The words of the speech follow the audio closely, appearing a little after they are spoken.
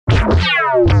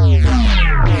We're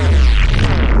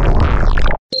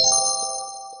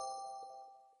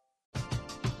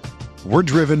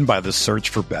driven by the search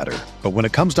for better. But when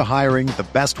it comes to hiring, the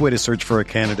best way to search for a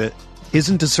candidate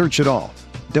isn't to search at all.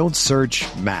 Don't search,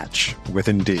 match with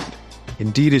Indeed.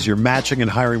 Indeed is your matching and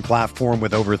hiring platform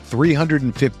with over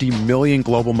 350 million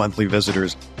global monthly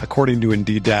visitors, according to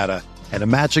Indeed data, and a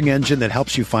matching engine that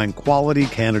helps you find quality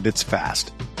candidates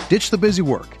fast. Ditch the busy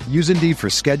work. Use Indeed for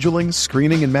scheduling,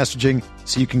 screening, and messaging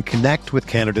so you can connect with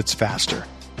candidates faster.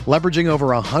 Leveraging over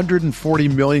 140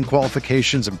 million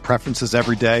qualifications and preferences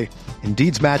every day,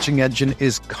 Indeed's matching engine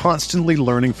is constantly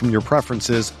learning from your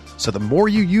preferences, so the more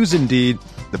you use Indeed,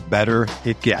 the better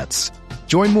it gets.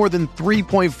 Join more than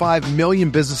 3.5 million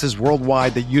businesses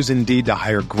worldwide that use Indeed to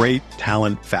hire great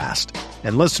talent fast.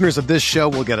 And listeners of this show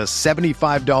will get a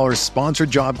 $75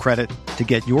 sponsored job credit to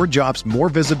get your jobs more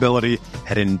visibility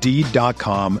at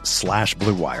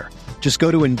Indeed.com/Blue Wire. Just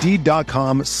go to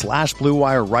Indeed.com/Blue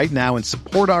Wire right now and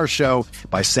support our show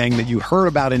by saying that you heard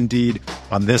about Indeed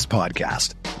on this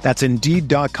podcast. That's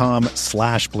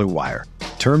Indeed.com/Blue Wire.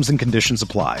 Terms and conditions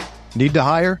apply. Need to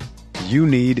hire? You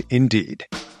need Indeed.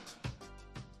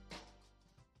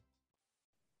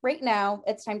 Right now,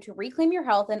 it's time to reclaim your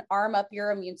health and arm up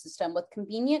your immune system with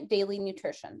convenient daily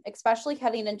nutrition, especially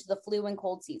heading into the flu and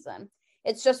cold season.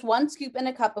 It's just one scoop in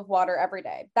a cup of water every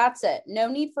day. That's it. No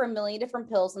need for a million different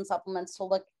pills and supplements to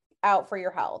look out for your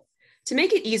health. To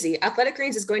make it easy, Athletic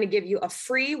Greens is going to give you a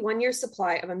free 1-year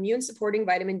supply of immune-supporting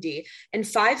vitamin D and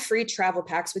 5 free travel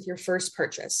packs with your first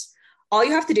purchase. All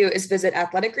you have to do is visit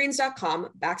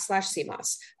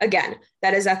athleticgreens.com/CMOS. Again,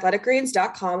 that is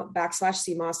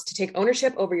athleticgreens.com/CMOS to take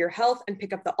ownership over your health and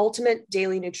pick up the ultimate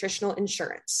daily nutritional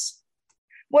insurance.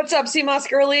 What's up, CMOS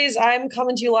girlies? I'm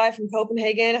coming to you live from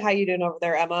Copenhagen. How you doing over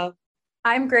there, Emma?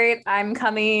 I'm great. I'm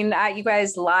coming at you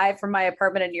guys live from my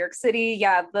apartment in New York City.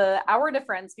 Yeah, the hour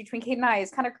difference between Kate and I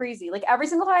is kind of crazy. Like every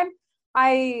single time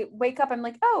I wake up, I'm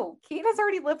like, oh, Kate has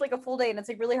already lived like a full day. And it's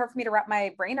like really hard for me to wrap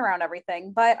my brain around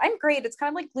everything. But I'm great. It's kind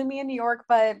of like gloomy in New York,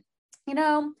 but you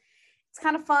know, it's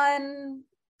kind of fun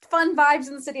vibes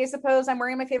in the city, I suppose. I'm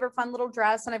wearing my favorite fun little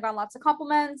dress and I've gotten lots of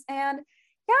compliments. And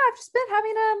yeah, I've just been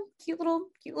having a cute little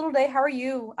day. How are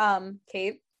you,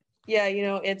 Kate? Yeah,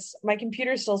 it's my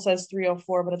computer still says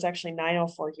 3:04, but it's actually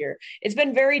 9:04 here. It's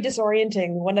been very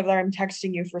disorienting whenever I'm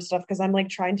texting you for stuff because I'm like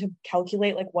trying to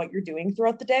calculate like what you're doing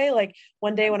throughout the day. Like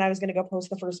one day when I was going to go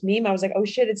post the first meme, I was like, oh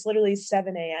shit, it's literally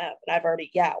 7 a.m. and I've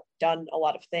already done a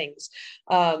lot of things.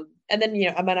 And then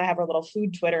I have our little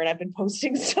food Twitter and I've been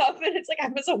posting stuff and it's like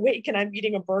I'm as awake and I'm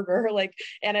eating a burger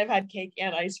and I've had cake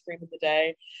and ice cream in the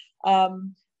day.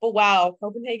 But wow,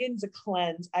 Copenhagen's a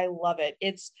cleanse. I love it.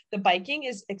 The biking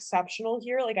is exceptional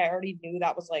here. Like I already knew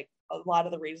that was like a lot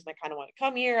of the reason I kind of want to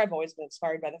come here. I've always been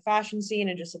inspired by the fashion scene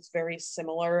and just it's very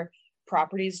similar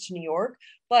properties to New York,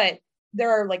 but there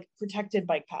are like protected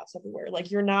bike paths everywhere. Like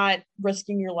you're not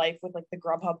risking your life with like the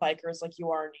Grubhub bikers like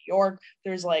you are in New York.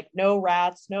 There's like no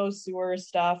rats, no sewer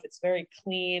stuff. It's very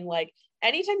clean. Like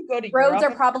anytime you go to roads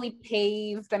Europe, are probably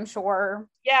paved, I'm sure.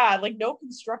 Yeah, like no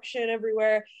construction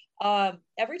everywhere.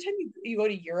 Every time you go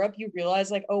to Europe, you realize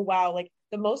like, oh wow, like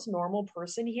the most normal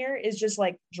person here is just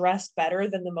like dressed better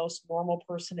than the most normal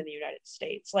person in the United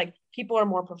States. Like people are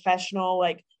more professional.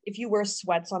 Like if you wear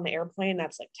sweats on the airplane,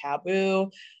 that's like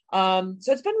taboo. So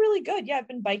it's been really good. Yeah, I've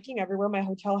been biking everywhere. My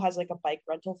hotel has like a bike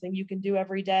rental thing you can do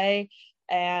every day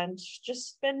and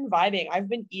just been vibing. I've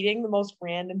been eating the most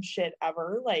random shit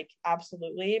ever. Like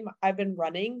absolutely. I've been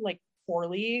running like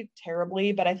poorly,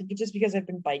 terribly, but I think it's just because I've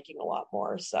been biking a lot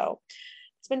more. So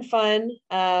it's been fun.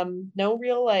 No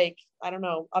real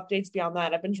updates beyond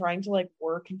that. I've been trying to like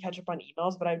work and catch up on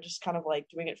emails, but I'm just kind of like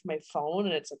doing it from my phone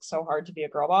and it's like so hard to be a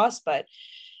girl boss. But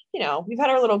we've had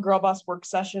our little girl boss work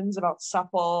sessions about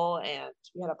Supple and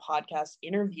we had a podcast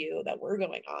interview that we're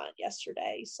going on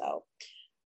yesterday. So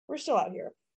we're still out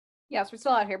here. Yes, we're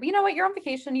still out here. But you know what? You're on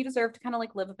vacation. You deserve to kind of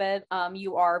like live a bit.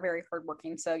 You are very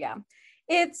hardworking. So yeah.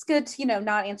 It's good to,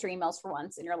 not answer emails for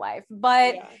once in your life,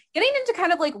 but getting into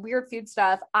kind of like weird food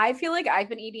stuff, I feel like I've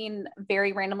been eating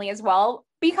very randomly as well,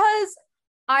 because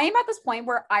I am at this point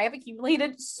where I have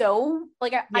accumulated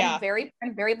I'm very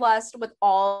blessed with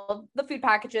all the food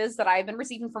packages that I've been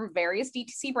receiving from various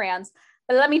DTC brands.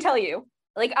 But let me tell you,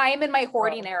 like I am in my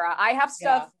hoarding era. I have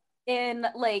stuff in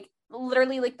like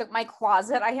literally like my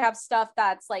closet. I have stuff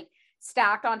that's like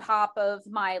stacked on top of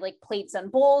my like plates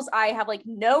and bowls. I have like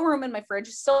no room in my fridge,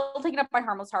 still taking up by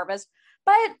Harmless Harvest.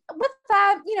 But with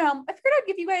that, I figured I'd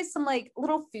give you guys some like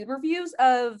little food reviews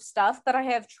of stuff that I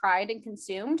have tried and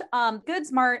consumed. Good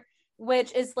Smart,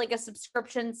 which is like a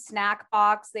subscription snack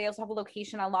box. They also have a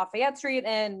location on Lafayette Street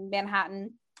in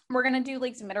Manhattan. We're gonna do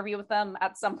like some interview with them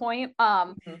at some point.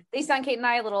 They sent Kate and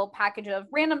I a little package of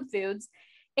random foods,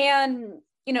 and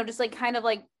just like kind of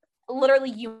like literally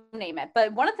you name it.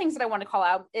 But one of the things that I want to call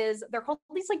out is they're called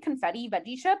these like confetti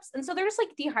veggie chips, and so they're just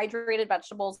like dehydrated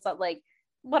vegetables that like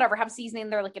whatever have seasoning.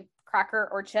 They're like a cracker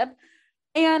or chip.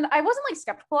 And I wasn't like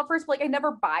skeptical at first, but like I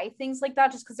never buy things like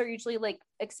that just because they're usually like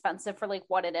expensive for like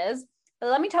what it is. But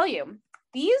let me tell you,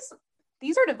 these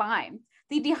are divine.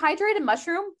 The dehydrated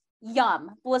mushroom,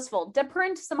 yum, blissful. Dip her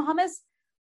into some hummus,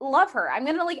 love her. I'm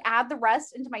gonna like add the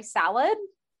rest into my salad.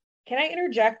 Can I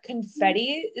interject?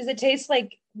 Confetti? Does it taste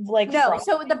like no? frosting?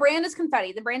 So the brand is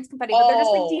confetti. The brand's confetti, but they're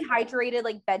just like dehydrated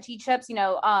like veggie chips.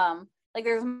 Like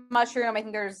there's mushroom. I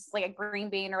think there's like a green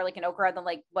bean or like an okra, then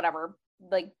like whatever,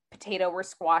 like potato or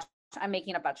squash. I'm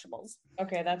making up vegetables.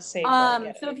 Okay, that's safe.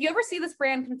 So if you ever see this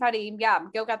brand confetti, yeah,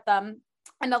 go get them.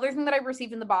 Another thing that I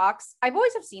received in the box, I've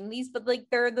always have seen these, but like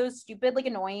they're those stupid, like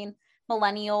annoying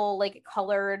millennial, like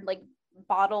colored, like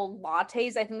bottle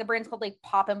lattes. I think the brand's called like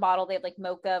Pop and Bottle. They have like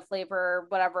mocha flavor,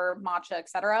 whatever, matcha,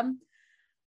 etc.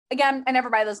 Again, I never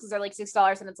buy those because they're like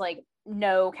 $6 and it's like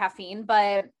no caffeine,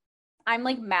 but I'm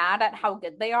like mad at how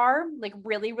good they are. Like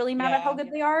really, really mad at how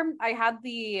good they are. I had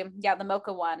the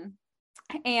mocha one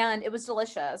and it was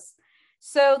delicious.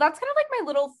 So that's kind of like my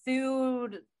little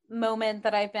food moment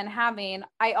that I've been having.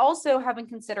 I also have been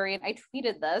considering, I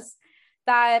tweeted this,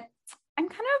 that I'm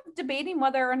kind of debating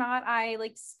whether or not I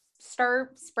like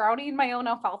start sprouting my own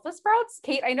alfalfa sprouts.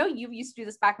 Kate, I know you used to do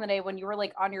this back in the day when you were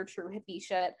like on your true hippie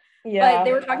shit. Yeah. But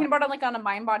they were talking about it like on a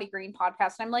Mind Body Green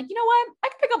podcast. And I'm like, you know what? I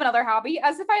could pick up another hobby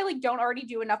as if I like don't already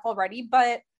do enough already,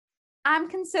 but I'm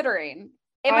considering.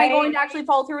 Am I going to actually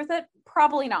follow through with it?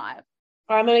 Probably not.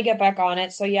 I'm going to get back on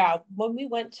it. So yeah, when we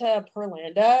went to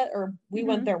Perlanda, or we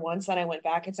went there once, then I went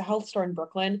back. It's a health store in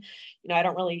Brooklyn. I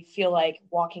don't really feel like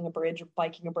walking a bridge or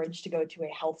biking a bridge to go to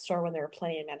a health store when they were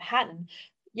playing in Manhattan.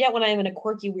 Yet when I'm in a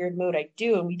quirky, weird mood, I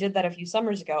do. And we did that a few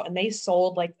summers ago. And they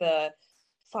sold like I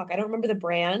don't remember the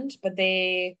brand, but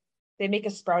they make a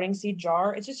sprouting seed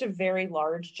jar. It's just a very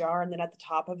large jar. And then at the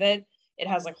top of it, it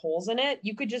has like holes in it.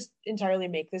 You could just entirely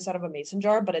make this out of a mason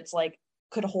jar, but it's like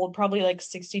could hold probably like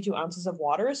 62 ounces of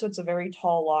water. So it's a very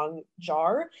tall, long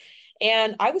jar.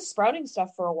 And I was sprouting stuff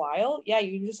for a while. Yeah,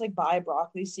 you just like buy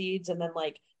broccoli seeds and then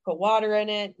like put water in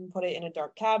it and put it in a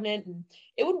dark cabinet. And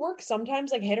it would work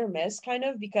sometimes like hit or miss kind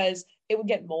of because it would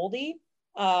get moldy.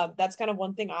 That's kind of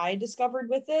one thing I discovered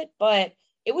with it, but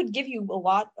it would give you a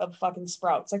lot of fucking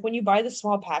sprouts. Like when you buy the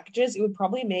small packages, it would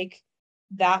probably make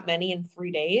that many in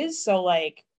 3 days. So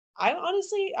like,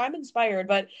 I'm inspired,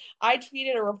 but I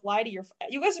tweeted a reply to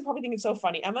you guys are probably thinking it's so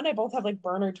funny. Emma and I both have like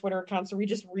burner Twitter accounts where we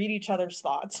just read each other's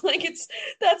thoughts. Like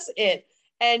that's it.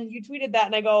 And you tweeted that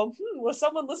and I go, was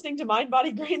someone listening to Mind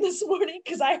Body Green this morning?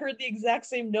 Because I heard the exact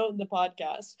same note in the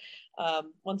podcast.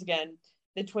 Once again,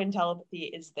 the twin telepathy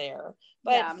is there.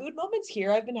 But food moments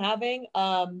here I've been having,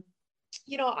 I'm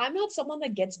not someone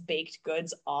that gets baked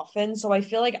goods often. So I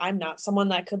feel like I'm not someone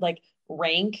that could like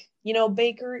rank,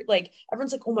 baker. Like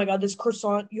everyone's like, oh my God, this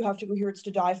croissant, you have to go here, it's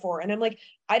to die for. And I'm like,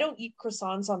 I don't eat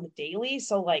croissants on the daily.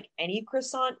 So like any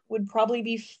croissant would probably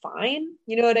be fine.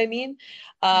 You know what I mean?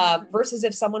 Versus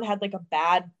if someone had like a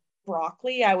bad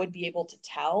broccoli, I would be able to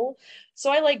tell. So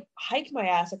I like hiked my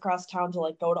ass across town to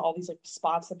like go to all these like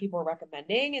spots that people were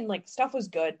recommending, and like stuff was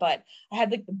good, but I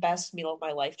had like the best meal of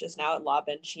my life just now at La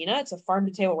Bencina. It's a farm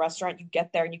to table restaurant. You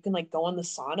get there and you can like go in the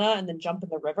sauna and then jump in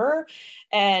the river.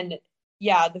 And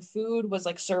yeah, the food was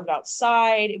like served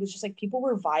outside. It was just like people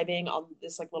were vibing on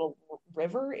this like little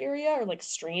river area or like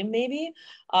stream maybe.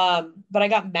 But I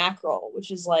got mackerel,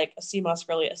 which is like a sea moss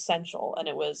really essential, and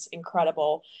it was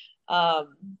incredible.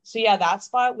 So yeah, that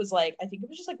spot was like, I think it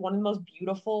was just like one of the most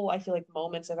beautiful, I feel like,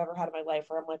 moments I've ever had in my life,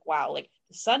 where I'm like, wow, like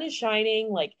the sun is shining,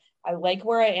 like I like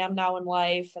where I am now in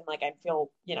life, and like I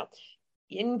feel,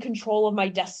 in control of my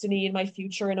destiny and my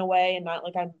future in a way, and not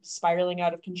like I'm spiraling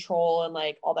out of control and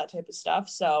like all that type of stuff.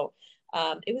 So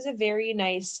it was a very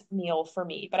nice meal for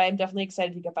me, but I'm definitely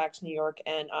excited to get back to New York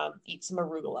and eat some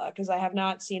arugula, because I have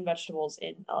not seen vegetables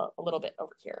in a little bit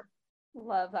over here.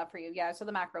 Love that for you. Yeah, so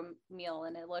the macro meal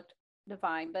and it looked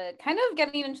divine. But kind of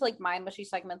getting into like my mushy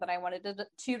segment that I wanted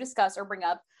to discuss or bring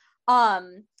up.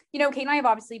 Kate and I have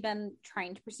obviously been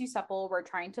trying to pursue Supple. We're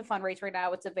trying to fundraise right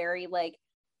now. It's a very like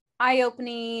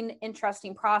eye-opening,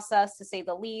 interesting process to say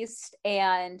the least.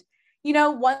 And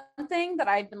one thing that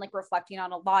I've been like reflecting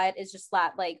on a lot is just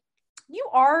that like you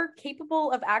are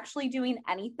capable of actually doing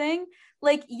anything.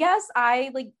 Like, yes, I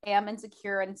like am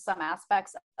insecure in some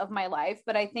aspects of my life,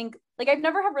 but I think like I've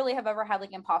never have ever had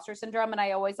like imposter syndrome, and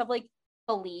I always have like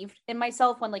believed in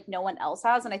myself when like no one else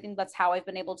has. And I think that's how I've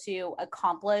been able to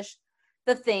accomplish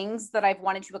the things that I've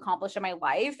wanted to accomplish in my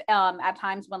life, at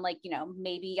times when like, you know,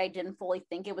 maybe I didn't fully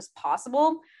think it was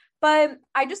possible. But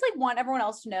I just like want everyone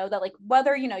else to know that like,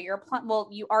 whether, you know,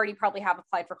 you already probably have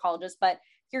applied for colleges, but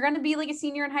you're going to be like a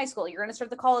senior in high school, you're going to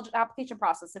start the college application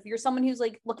process. If you're someone who's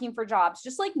like looking for jobs,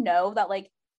 just like know that like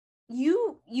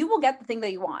you will get the thing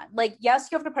that you want. Like, yes,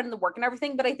 you have to put in the work and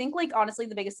everything, but I think like, honestly,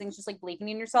 the biggest thing is just like believing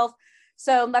in yourself.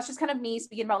 So that's just kind of me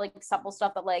speaking about like simple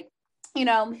stuff that like, you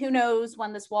know, who knows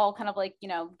when this will all kind of like, you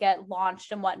know, get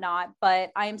launched and whatnot,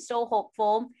 but I am still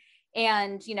hopeful.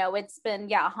 And, you know, it's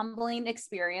been, a humbling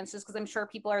experience just because I'm sure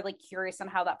people are like curious on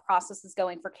how that process is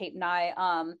going for Kate and I.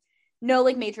 No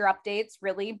like major updates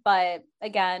really, but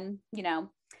again, you know,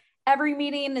 every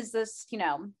meeting is this, you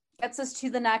know, gets us to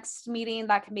the next meeting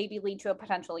that can maybe lead to a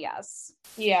potential yes.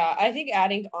 Yeah, I think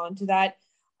adding on to that,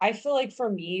 I feel like for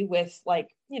me with like,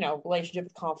 you know, relationship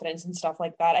with confidence and stuff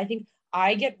like that, I think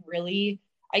I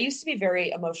used to be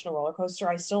very emotional roller coaster.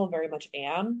 I still very much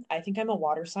am. I think I'm a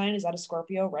water sign. Is that a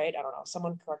Scorpio, right? I don't know.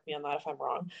 Someone correct me on that if I'm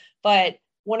wrong. But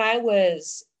when I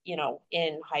was, you know,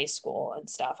 in high school and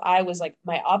stuff, I was like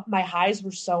my highs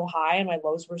were so high and my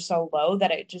lows were so low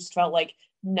that it just felt like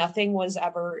nothing was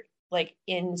ever like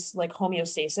in like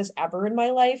homeostasis ever in my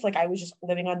life. Like I was just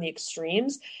living on the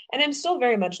extremes, and I'm still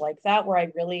very much like that, where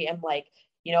I really am like,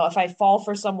 you know, if I fall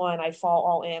for someone, I fall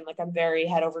all in. Like I'm very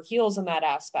head over heels in that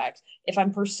aspect. If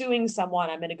I'm pursuing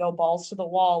someone, I'm going to go balls to the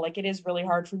wall. Like it is really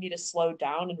hard for me to slow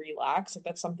down and relax. Like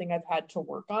that's something I've had to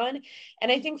work on.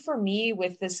 And I think for me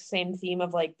with this same theme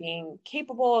of like being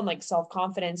capable and like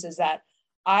self-confidence is that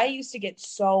I used to get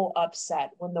so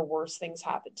upset when the worst things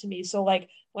happened to me. So like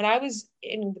when I was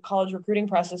in the college recruiting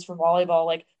process for volleyball,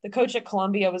 like the coach at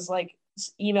Columbia was like,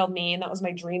 emailed me, and that was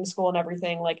my dream school and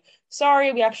everything. Like,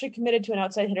 sorry, we actually committed to an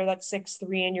outside hitter that's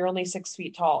 6'3" and you're only 6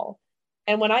 feet tall.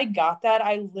 And when I got that,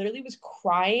 I literally was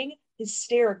crying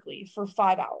hysterically for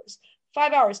 5 hours.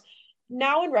 5 hours.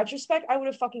 Now in retrospect, I would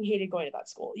have fucking hated going to that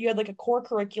school. You had like a core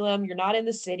curriculum. You're not in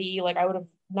the city. Like I would have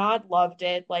not loved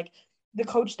it. Like the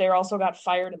coach there also got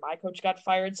fired and my coach got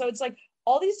fired. So it's like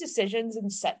all these decisions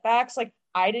and setbacks, like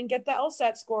I didn't get the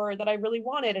LSAT score that I really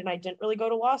wanted, and I didn't really go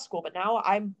to law school, but now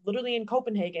I'm literally in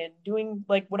Copenhagen doing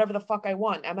like whatever the fuck I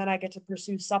want. And then I get to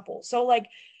pursue supple. So like,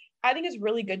 I think it's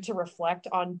really good to reflect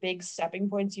on big stepping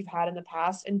points you've had in the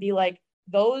past and be like,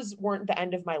 those weren't the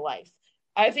end of my life.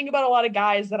 I think about a lot of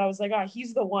guys that I was like, oh,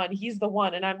 he's the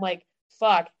one. And I'm like,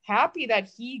 fuck, happy that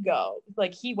he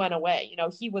went away. You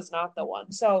know, he was not the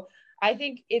one. So I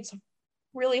think it's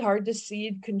really hard to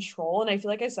cede control. And I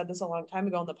feel like I said this a long time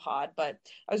ago on the pod, but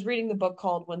I was reading the book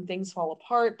called When Things Fall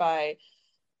Apart by,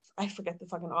 I forget the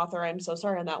fucking author. I'm so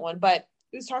sorry on that one, but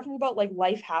it was talking about like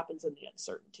life happens in the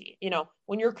uncertainty. You know,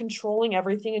 when you're controlling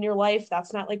everything in your life,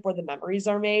 that's not like where the memories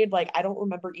are made. Like I don't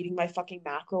remember eating my fucking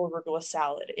mackerel arugula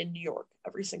salad in New York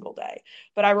every single day,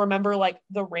 but I remember like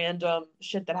the random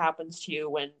shit that happens to you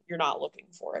when you're not looking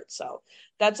for it. So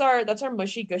that's our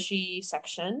mushy gushy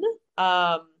section.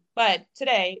 But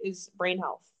today is brain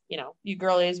health. You know, you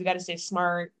girlies, we got to stay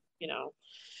smart, you know,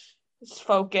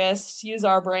 focused, use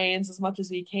our brains as much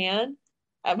as we can.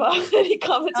 Emma, any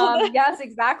comments on that? Yes,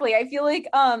 exactly. I feel like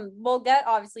we'll get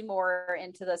obviously more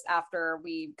into this after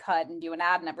we cut and do an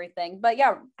ad and everything. But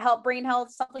yeah, brain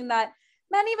health, something that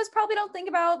many of us probably don't think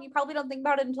about. You probably don't think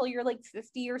about it until you're like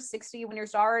 50 or 60 when you're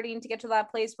starting to get to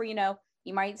that place where, you know,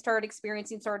 you might start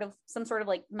experiencing some sort of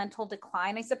like mental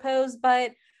decline, I suppose.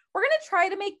 But we're going to try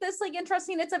to make this like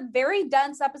interesting. It's a very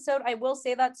dense episode. I will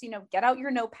say that, so, you know, get out your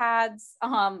notepads,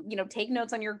 you know, take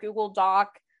notes on your Google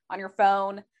Doc, on your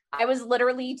phone. I was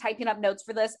literally typing up notes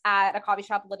for this at a coffee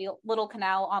shop, Little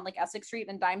Canal on like Essex Street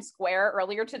in Dime Square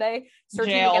earlier today,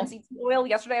 searching against oil.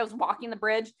 Yesterday, I was walking the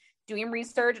bridge, doing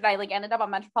research, and I like ended up on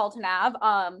Metropolitan Ave.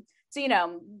 So, you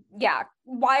know, yeah,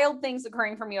 wild things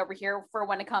occurring for me over here for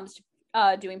when it comes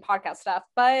to doing podcast stuff.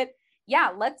 But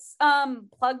yeah, let's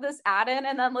plug this ad in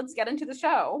and then let's get into the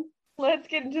show.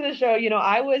 You know,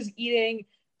 I was eating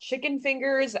chicken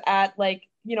fingers at like,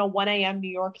 you know, 1 a.m. New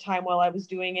York time while I was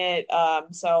doing it.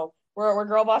 So we're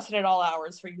girl bossing at all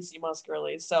hours for you CMOS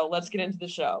girlies. So let's get into the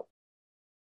show.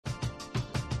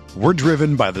 We're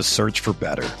driven by the search for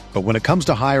better. But when it comes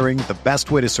to hiring, the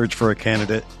best way to search for a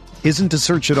candidate isn't to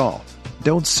search at all.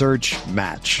 Don't search,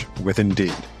 match with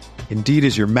Indeed. Indeed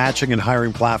is your matching and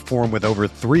hiring platform with over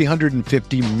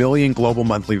 350 million global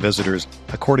monthly visitors,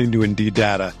 according to Indeed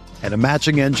data, and a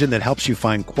matching engine that helps you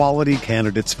find quality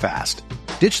candidates fast.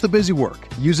 Ditch the busy work.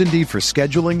 Use Indeed for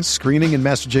scheduling, screening, and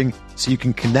messaging so you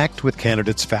can connect with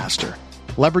candidates faster.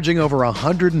 Leveraging over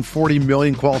 140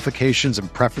 million qualifications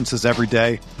and preferences every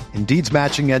day, Indeed's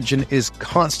matching engine is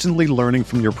constantly learning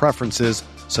from your preferences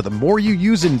So the more you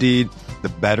use Indeed, the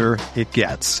better it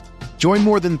gets. Join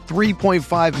more than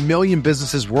 3.5 million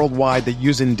businesses worldwide that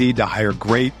use Indeed to hire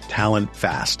great talent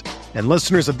fast. And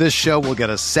listeners of this show will get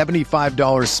a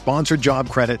 $75 sponsored job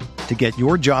credit to get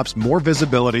your jobs more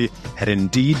visibility at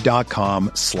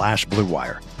Indeed.com/Blue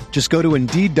Wire. Just go to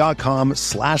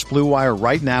Indeed.com/Blue Wire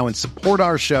right now and support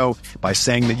our show by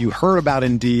saying that you heard about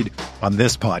Indeed on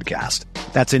this podcast.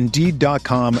 That's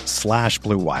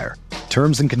Indeed.com/Blue Wire.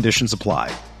 Terms and conditions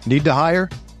apply. Need to hire?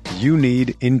 You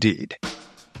need Indeed.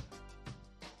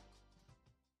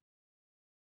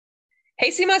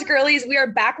 Hey, CMOS girlies, we are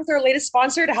back with our latest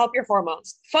sponsor to help your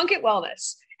hormones, Funk It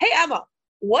Wellness. Hey, Emma,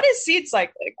 what is seed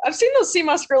cycling? I've seen those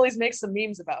CMOS girlies make some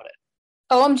memes about it.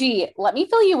 OMG, let me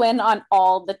fill you in on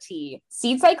all the tea.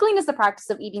 Seed cycling is the practice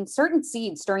of eating certain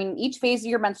seeds during each phase of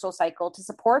your menstrual cycle to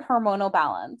support hormonal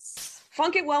balance.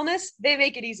 Funk It Wellness, they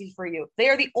make it easy for you. They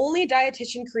are the only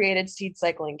dietitian-created seed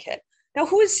cycling kit. Now,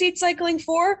 who is seed cycling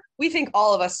for? We think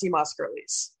all of us CMOS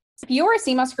girlies. If you're a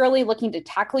CMOS girly looking to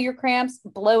tackle your cramps,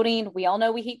 bloating, we all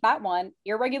know we hate that one,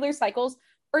 irregular cycles,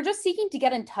 or just seeking to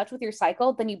get in touch with your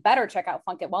cycle, then you better check out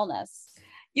Funk It Wellness.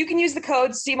 You can use the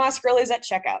code CMOS girlies at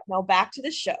checkout. Now back to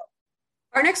the show.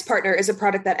 Our next partner is a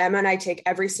product that Emma and I take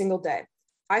every single day.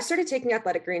 I started taking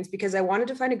Athletic Greens because I wanted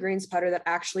to find a greens powder that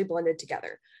actually blended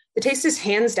together. The taste is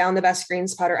hands down the best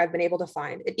greens powder I've been able to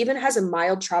find. It even has a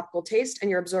mild tropical taste, and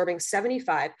you're absorbing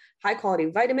 75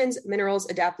 high-quality vitamins, minerals,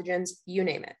 adaptogens, you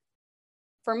name it.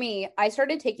 For me, I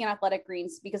started taking Athletic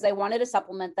Greens because I wanted a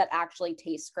supplement that actually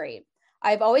tastes great.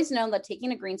 I've always known that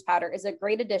taking a greens powder is a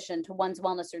great addition to one's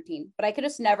wellness routine, but I could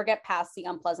just never get past the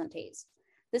unpleasant taste.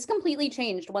 This completely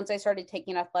changed once I started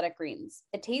taking Athletic Greens.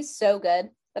 It tastes so good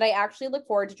that I actually look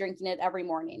forward to drinking it every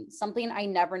morning, something I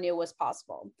never knew was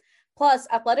possible. Plus,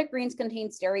 Athletic Greens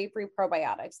contains dairy-free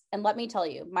probiotics, and let me tell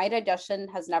you, my digestion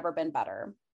has never been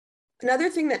better. Another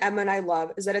thing that Emma and I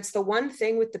love is that it's the one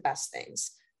thing with the best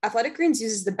things. Athletic Greens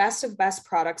uses the best of best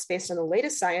products based on the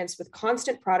latest science with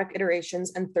constant product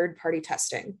iterations and third-party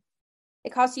testing.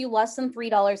 It costs you less than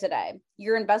 $3 a day.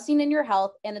 You're investing in your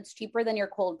health, and it's cheaper than your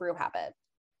cold brew habit.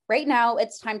 Right now,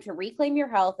 it's time to reclaim your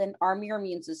health and arm your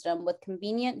immune system with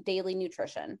convenient daily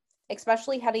nutrition,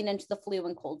 especially heading into the flu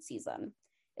and cold season.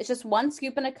 It's just one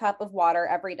scoop in a cup of water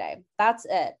every day. That's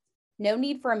it. No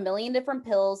need for a million different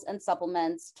pills and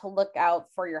supplements to look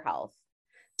out for your health.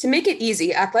 To make it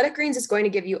easy, Athletic Greens is going to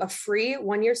give you a free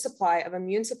 1-year supply of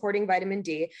immune-supporting vitamin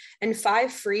D and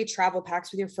 5 free travel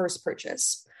packs with your first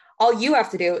purchase. All you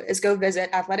have to do is go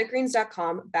visit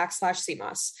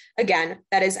athleticgreens.com/CMOS. Again,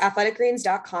 that is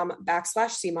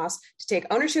athleticgreens.com/CMOS to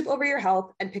take ownership over your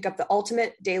health and pick up the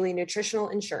ultimate daily nutritional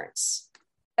insurance.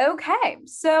 Okay.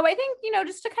 So I think,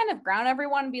 just to kind of ground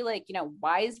everyone and be like,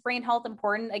 why is brain health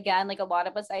important? Again, like a lot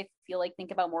of us, I feel like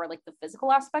think about more like the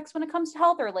physical aspects when it comes to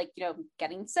health or like,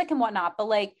 getting sick and whatnot, but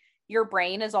like your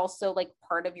brain is also like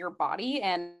part of your body.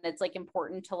 And it's like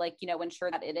important to like, ensure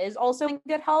that it is also in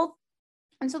good health.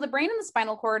 And so the brain and the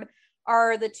spinal cord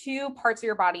are the two parts of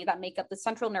your body that make up the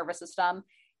central nervous system.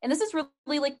 And this is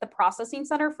really like the processing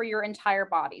center for your entire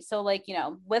body. So like,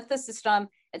 with the system,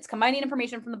 it's combining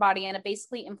information from the body and it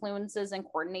basically influences and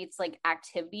coordinates like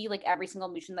activity, like every single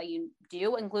motion that you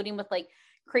do, including with like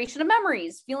creation of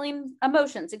memories, feeling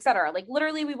emotions, etc. Like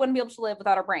literally we wouldn't be able to live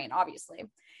without our brain, obviously.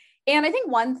 And I think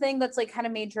one thing that's like kind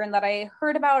of major and that I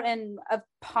heard about in a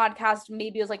podcast,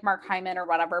 maybe it was like Mark Hyman or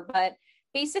whatever, but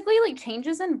basically like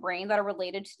changes in brain that are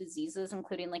related to diseases,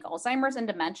 including like Alzheimer's and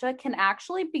dementia can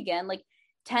actually begin like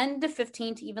 10 to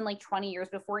 15 to even like 20 years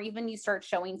before even you start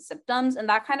showing symptoms. And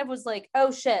that kind of was like, oh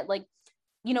shit, like,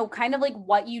 kind of like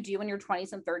what you do in your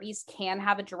 20s and 30s can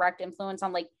have a direct influence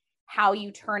on like how you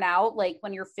turn out like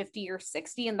when you're 50 or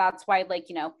 60. And that's why like,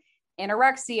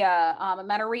 anorexia,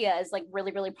 amenorrhea is like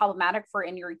really, really problematic for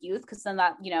in your youth, because then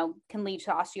that, can lead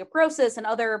to osteoporosis and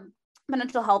other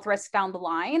mental health risks down the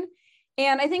line.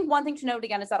 And I think one thing to note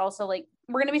again is that also like,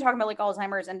 we're going to be talking about like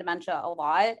Alzheimer's and dementia a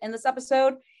lot in this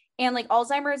episode. And like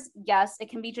Alzheimer's, yes, it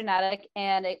can be genetic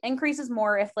and it increases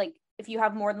more if you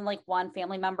have more than like one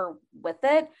family member with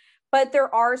it. But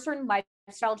there are certain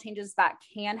lifestyle changes that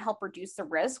can help reduce the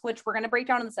risk, which we're going to break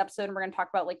down in this episode. And we're going to talk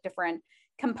about like different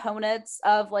components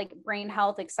of like brain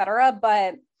health, etc.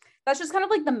 But that's just kind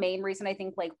of like the main reason I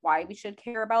think like why we should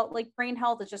care about like brain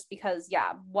health is just because,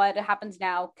 yeah, what happens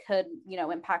now could,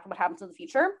 impact what happens in the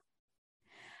future.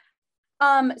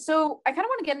 So I kind of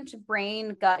want to get into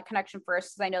brain gut connection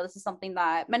first, because I know this is something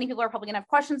that many people are probably gonna have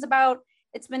questions about.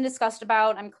 It's been discussed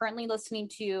about. I'm currently listening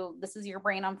to This Is Your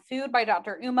Brain on Food by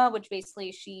Dr. Uma, which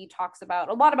basically she talks about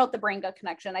a lot about the brain gut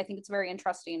connection. I think it's a very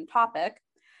interesting topic,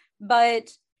 but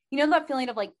that feeling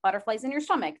of like butterflies in your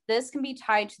stomach, this can be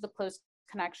tied to the close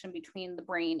connection between the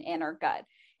brain and our gut.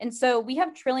 And so we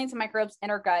have trillions of microbes in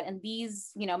our gut, and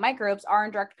these, microbes are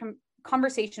in direct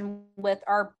conversation with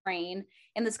our brain.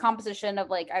 And this composition of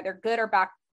like either good or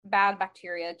bad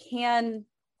bacteria can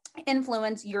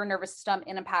influence your nervous system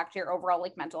and impact your overall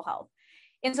like mental health.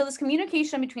 And so this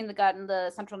communication between the gut and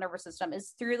the central nervous system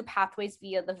is through the pathways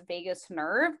via the vagus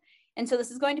nerve. And so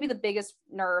this is going to be the biggest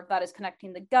nerve that is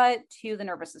connecting the gut to the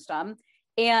nervous system.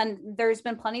 And there's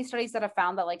been plenty of studies that have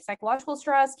found that like psychological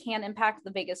stress can impact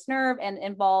the vagus nerve and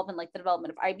involve in like the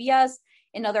development of IBS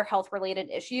and other health related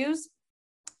issues.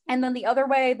 And then the other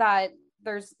way that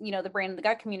there's, the brain and the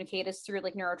gut communicate is through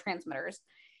like neurotransmitters.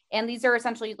 And these are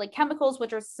essentially like chemicals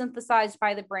which are synthesized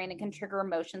by the brain and can trigger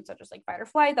emotions such as like fight or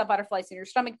flight, that butterflies in your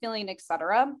stomach feeling,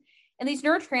 etc. And these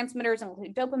neurotransmitters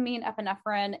include dopamine,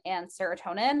 epinephrine, and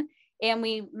serotonin. And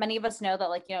many of us know that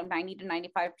like, 90 to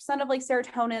 95% of like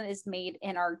serotonin is made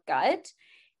in our gut.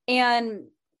 And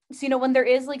so, when there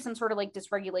is like some sort of like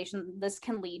dysregulation, this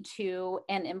can lead to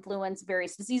and influence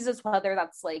various diseases, whether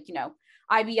that's like,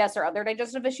 IBS or other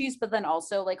digestive issues, but then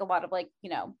also like a lot of like,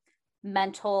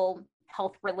 mental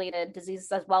health related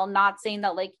diseases as well. Not saying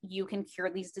that like you can cure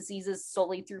these diseases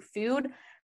solely through food,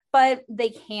 but they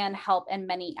can help in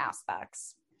many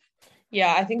aspects.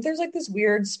 Yeah, I think there's like this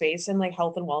weird space in like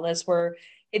health and wellness where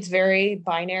it's very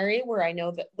binary, where I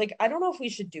know that like, I don't know if we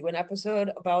should do an episode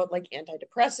about like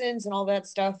antidepressants and all that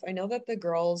stuff. I know that the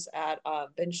girls at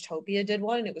Bingetopia did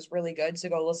one and it was really good. So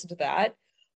go listen to that.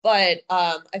 But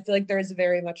I feel like there is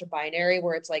very much a binary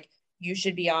where it's like, you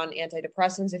should be on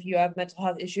antidepressants if you have mental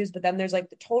health issues. But then there's like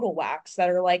the total whacks that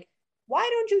are like, why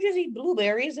don't you just eat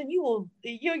blueberries and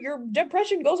your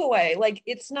depression goes away? Like,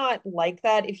 it's not like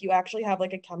that if you actually have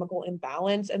like a chemical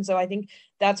imbalance. And so I think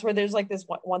that's where there's like this,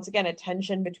 once again, a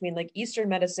tension between like Eastern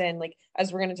medicine, like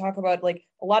as we're going to talk about, like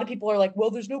a lot of people are like,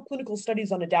 well, there's no clinical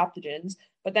studies on adaptogens.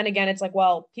 But then again, it's like,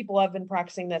 well, people have been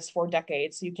practicing this for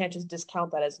decades, so you can't just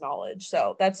discount that as knowledge.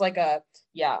 So that's like a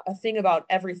thing about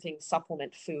everything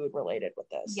supplement food related with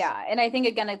this. Yeah. And I think,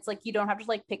 again, it's like, you don't have to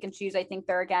like pick and choose. I think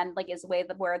there, again, like is a way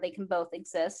that where they can both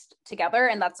exist together.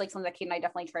 And that's like something that Kate and I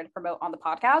definitely try to promote on the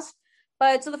podcast.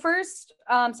 But so the first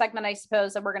segment, I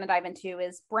suppose, that we're going to dive into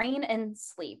is brain and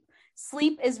sleep.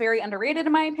 Sleep is very underrated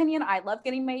in my opinion. I love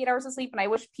getting my 8 hours of sleep, and I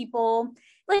wish people,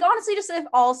 like, honestly, just if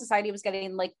all society was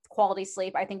getting like quality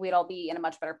sleep, I think we'd all be in a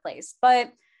much better place.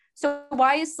 But so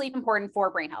why is sleep important for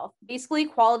brain health? Basically,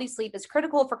 quality sleep is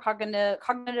critical for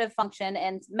cognitive function,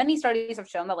 and many studies have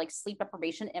shown that like sleep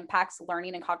deprivation impacts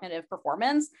learning and cognitive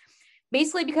performance.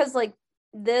 Basically, because like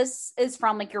this is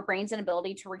from like your brain's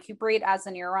inability to recuperate as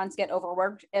the neurons get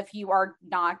overworked if you are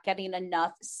not getting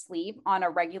enough sleep on a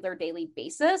regular daily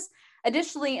basis.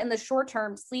 Additionally, in the short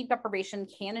term, sleep deprivation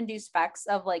can induce effects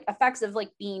of like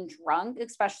being drunk,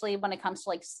 especially when it comes to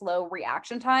like slow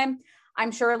reaction time.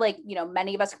 I'm sure like,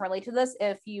 many of us can relate to this.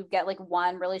 If you get like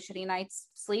one really shitty night's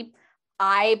sleep,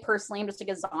 I personally am just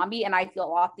like a zombie and I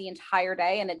feel off the entire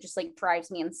day, and it just like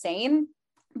drives me insane.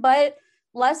 But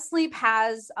less sleep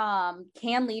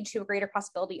can lead to a greater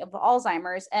possibility of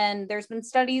Alzheimer's. And there's been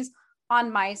studies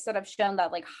on mice that have shown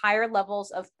that like higher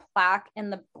levels of plaque in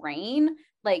the brain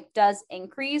like does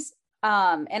increase.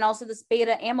 And also this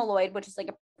beta amyloid, which is like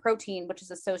a protein which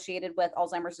is associated with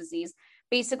Alzheimer's disease.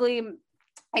 Basically,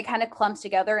 it kind of clumps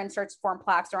together and starts to form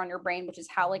plaques around your brain, which is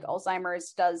how like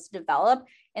Alzheimer's does develop.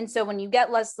 And so when you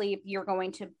get less sleep, you're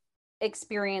going to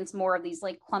experience more of these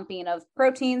like clumping of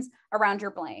proteins around your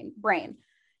brain.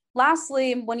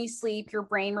 Lastly, when you sleep, your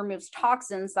brain removes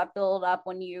toxins that build up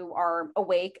when you are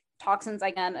awake. Toxins,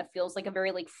 again, it feels like a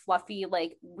very like fluffy,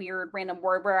 like weird random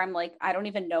word where I'm like, I don't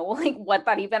even know like what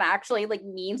that even actually like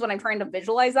means when I'm trying to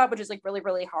visualize that, which is like really,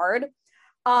 really hard.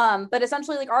 But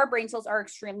essentially like our brain cells are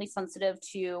extremely sensitive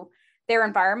to their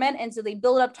environment. And so they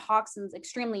build up toxins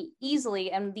extremely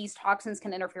easily. And these toxins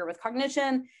can interfere with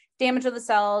cognition, damage of the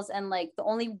cells. And like the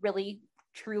only really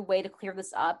true way to clear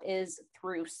this up is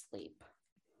through sleep.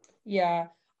 Yeah,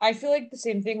 I feel like the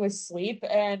same thing with sleep.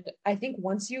 And I think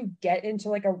once you get into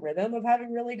like a rhythm of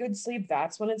having really good sleep,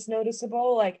 that's when it's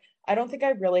noticeable. Like, I don't think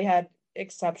I really had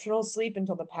exceptional sleep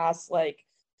until the past like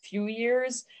few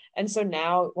years. And so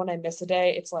now when I miss a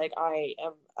day, it's like I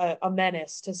am a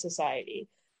menace to society.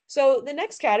 So the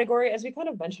next category, as we kind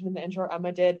of mentioned in the intro,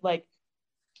 Emma did, like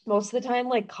most of the time,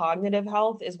 like cognitive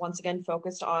health is once again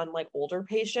focused on like older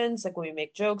patients. Like when we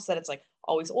make jokes that it's like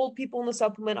always old people in the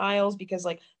supplement aisles, because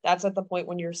like that's at the point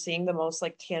when you're seeing the most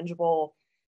like tangible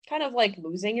kind of like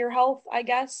losing your health, I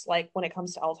guess, like when it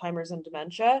comes to Alzheimer's and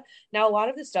dementia. Now, a lot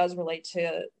of this does relate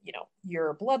to,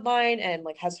 your bloodline and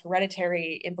like has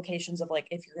hereditary implications of like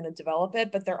if you're going to develop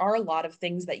it, but there are a lot of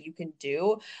things that you can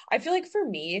do. I feel like for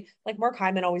me, like Mark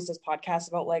Hyman always does podcasts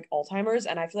about like Alzheimer's,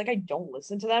 and I feel like I don't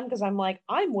listen to them because I'm like,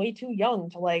 I'm way too young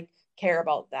to like care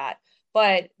about that.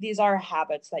 But these are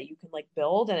habits that you can like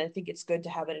build, and I think it's good to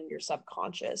have it in your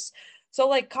subconscious. So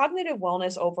like cognitive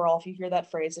wellness overall, if you hear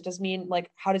that phrase, it does mean like,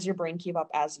 how does your brain keep up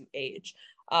as you age?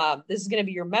 This is going to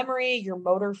be your memory, your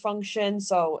motor function.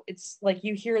 So it's like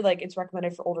you hear like it's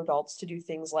recommended for older adults to do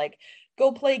things like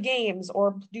go play games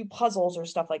or do puzzles or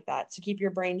stuff like that to keep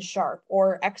your brain sharp,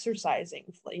 or exercising,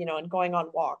 and going on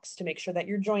walks to make sure that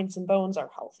your joints and bones are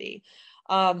healthy.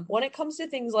 When it comes to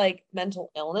things like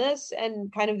mental illness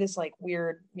and kind of this like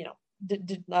weird,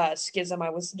 schism I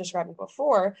was describing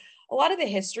before, a lot of the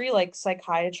history, like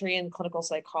psychiatry and clinical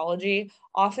psychology,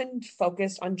 often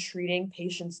focused on treating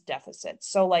patients' deficits.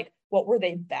 So, like, what were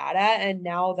they bad at? And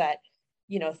now that,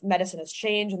 medicine has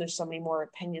changed and there's so many more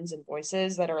opinions and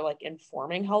voices that are like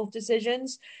informing health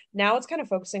decisions, now it's kind of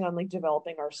focusing on like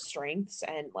developing our strengths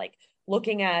and like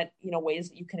looking at ways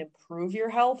that you can improve your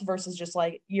health versus just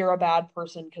like you're a bad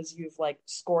person because you've like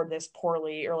scored this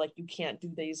poorly, or like you can't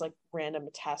do these like random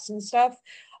tests and stuff.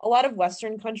 A lot of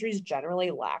Western countries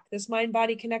generally lack this mind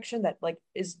body connection that like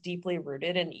is deeply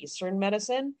rooted in Eastern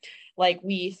medicine. Like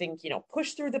we think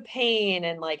push through the pain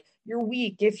and like you're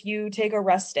weak if you take a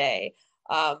rest day.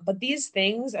 But these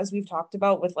things, as we've talked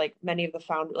about with like many of the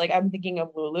founders, like I'm thinking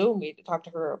of Lulu, and we talked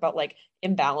to her about like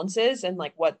imbalances and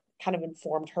like what kind of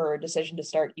informed her decision to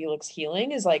start Elix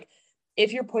Healing is like,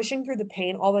 if you're pushing through the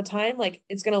pain all the time, like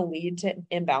it's going to lead to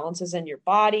imbalances in your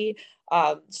body,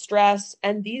 stress,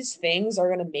 and these things are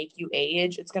going to make you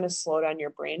age. It's going to slow down your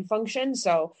brain function.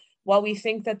 So while we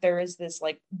think that there is this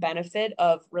like benefit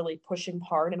of really pushing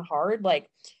hard and hard, like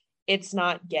it's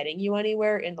not getting you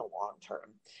anywhere in the long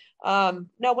term.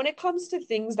 Now, when it comes to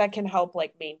things that can help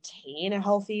like maintain a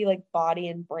healthy like body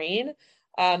and brain,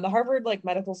 the Harvard like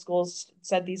medical schools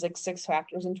said these like 6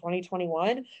 factors in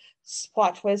 2021.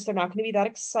 Plot twist, they're not going to be that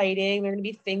exciting. They're going to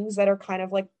be things that are kind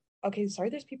of like, okay, sorry,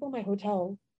 there's people in my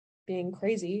hotel being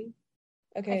crazy.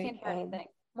 Okay. I can't hear anything.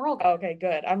 We're all good. Okay,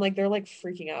 good. I'm like, they're like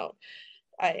freaking out.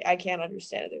 I can't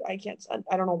understand it.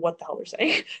 I don't know what the hell they're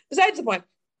saying. Besides the point,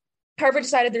 Harvard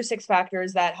decided there's 6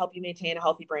 factors that help you maintain a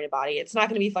healthy brain and body. It's not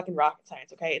going to be fucking rocket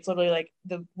science, okay? It's literally like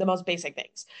the most basic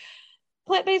things.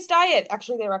 Plant-based diet,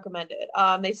 actually, they recommended.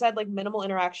 They said like minimal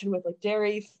interaction with like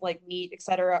dairy, like meat,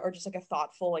 etc., or just like a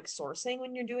thoughtful like sourcing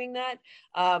when you're doing that.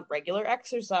 Regular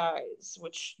exercise,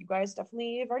 which you guys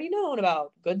definitely have already known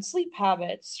about. Good sleep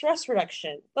habits, stress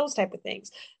reduction, those type of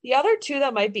things. The other 2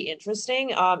 that might be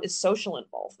interesting is social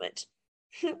involvement.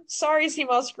 Sorry, sea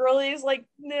moss girlies, like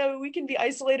no, we can be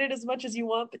isolated as much as you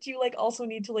want, but you like also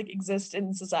need to like exist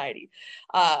in society.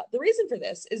 The reason for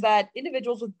this is that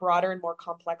individuals with broader and more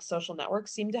complex social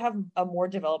networks seem to have a more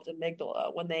developed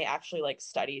amygdala when they actually like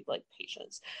studied like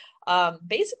patients.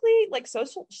 Basically, like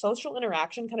social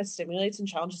interaction kind of stimulates and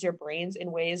challenges your brains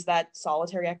in ways that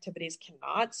solitary activities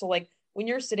cannot. So like when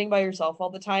you're sitting by yourself all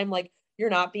the time, like you're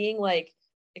not being like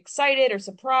excited or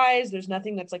surprised. There's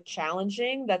nothing that's like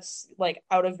challenging that's like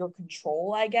out of your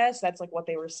control, I guess. That's like what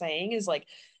they were saying is like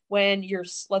when you're,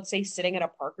 let's say, sitting at a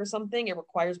park or something, it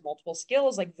requires multiple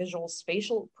skills like visual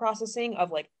spatial processing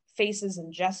of like faces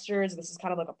and gestures. This is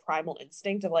kind of like a primal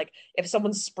instinct of like if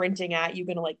someone's sprinting at you,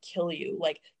 gonna like kill you,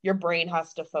 like your brain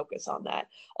has to focus on that.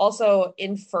 Also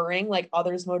inferring like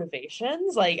others'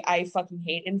 motivations, like I fucking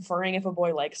hate inferring if a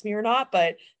boy likes me or not,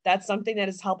 but that's something that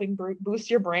is helping boost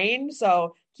your brain.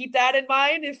 So keep that in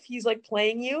mind. If he's like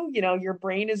playing you, your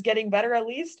brain is getting better at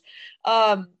least.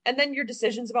 And then your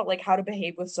decisions about like how to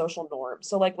behave with social norms.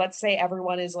 So like let's say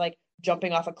everyone is like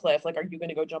jumping off a cliff, like are you going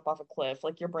to go jump off a cliff?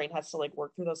 Like your brain has to like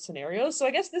work through those scenarios. So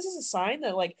I guess this is a sign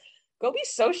that like go be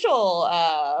social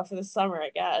for the summer,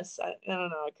 I guess. I don't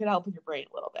know, it could help with your brain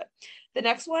a little bit. The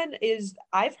next one is,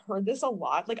 I've heard this a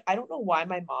lot, like I don't know why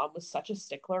my mom was such a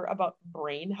stickler about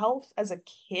brain health as a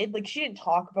kid. Like she didn't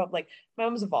talk about, like my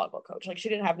mom was a volleyball coach, like she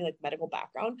didn't have any like medical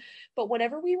background, but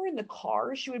whenever we were in the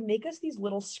car she would make us these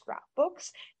little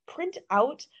scrapbooks, print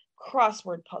out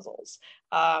crossword puzzles,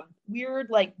 weird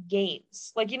like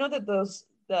games, like that those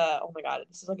the oh my god,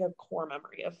 this is like a core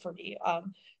memory of for me.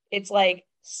 It's like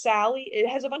Sally, it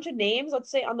has a bunch of names,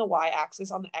 let's say on the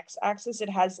y-axis, on the x-axis it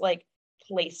has like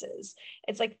places.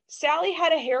 It's like Sally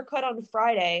had a haircut on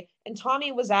Friday and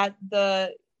Tommy was at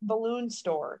the balloon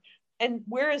store, And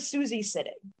where is Susie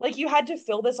sitting? Like, you had to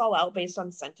fill this all out based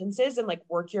on sentences and like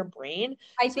work your brain.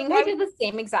 I think I did the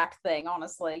same exact thing,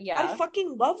 honestly. Yeah. I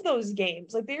fucking love those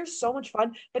games. Like, they are so much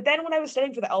fun. But then when I was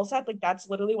studying for the LSAT, like, that's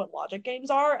literally what logic games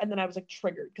are. And then I was like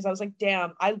triggered because I was like,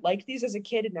 damn, I liked these as a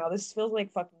kid, and now this feels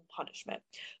like fucking punishment.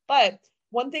 But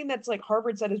one thing that's like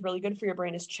Harvard said is really good for your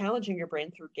brain is challenging your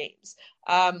brain through games.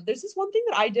 There's this one thing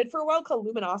that I did for a while called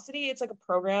Luminosity. It's like a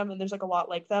program, and there's like a lot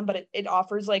like them, but it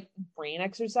offers like brain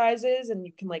exercises, and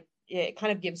you can like, it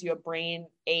kind of gives you a brain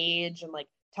age and like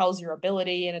tells your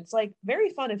ability, and it's like very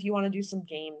fun if you want to do some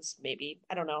games. Maybe,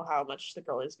 I don't know how much the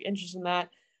girl is interested in that.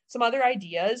 Some other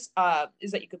ideas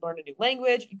is that you could learn a new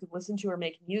language, you could listen to or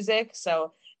make music.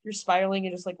 So you're spiraling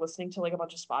and just like listening to like a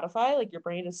bunch of Spotify, like your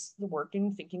brain is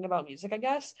working, thinking about music, I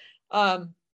guess.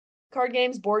 Card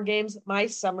games, board games. My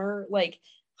summer like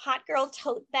hot girl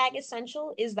tote bag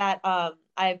essential is that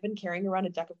I've been carrying around a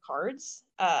deck of cards.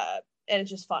 And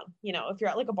it's just fun. You know, if you're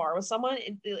at like a bar with someone,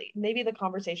 maybe the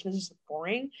conversation is just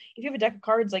boring. If you have a deck of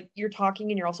cards, like, you're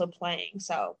talking and you're also playing,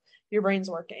 so your brain's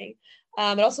working.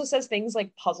 It also says things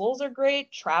like puzzles are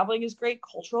great, traveling is great,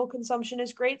 cultural consumption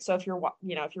is great. So if you're,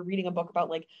 you know, if you're reading a book about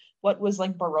like what was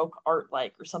like Baroque art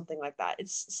like or something like that,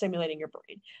 it's stimulating your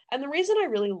brain. And the reason I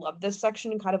really love this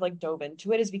section and kind of like dove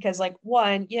into it is because, like,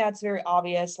 one, yeah, it's very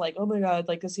obvious, like, oh my God,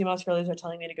 like the CMS Australians are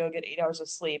telling me to go get 8 hours of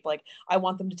sleep. Like, I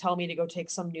want them to tell me to go take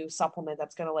some new supplement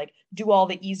that's going to like do all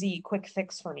the easy quick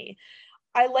fix for me.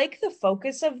 I like the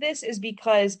focus of this is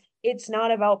because it's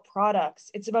not about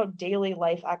products. It's about daily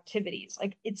life activities.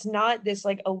 Like, it's not this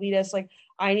like elitist, like,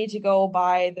 I need to go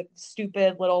buy the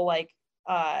stupid little like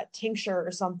tincture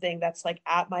or something that's like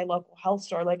at my local health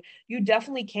store. Like, you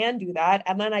definitely can do that.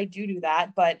 And then I do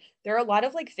that. But there are a lot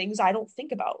of like things I don't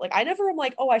think about. Like, I never am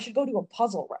like, oh, I should go do a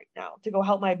puzzle right now to go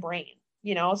help my brain,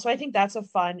 you know? So I think that's a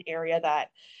fun area that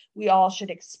we all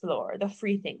should explore, the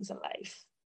free things in life.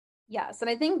 Yes. And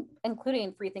I think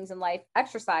including free things in life,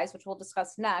 exercise, which we'll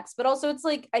discuss next, but also it's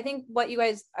like, I think what you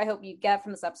guys, I hope you get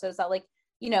from this episode is that, like,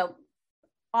 you know,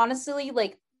 honestly,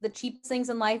 like the cheapest things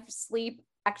in life, sleep,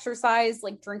 exercise,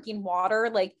 like drinking water,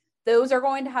 like those are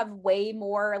going to have way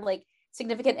more like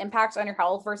significant impacts on your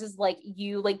health versus like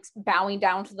you like bowing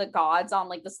down to the gods on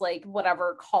like this like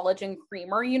whatever collagen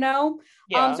creamer, you know?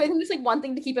 Yeah. So I think there's like one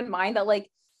thing to keep in mind that like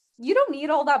you don't need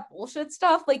all that bullshit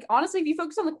stuff. Like, honestly, if you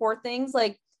focus on the core things,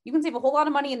 like you can save a whole lot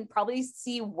of money and probably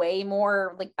see way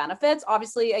more like benefits.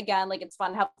 Obviously, again, like it's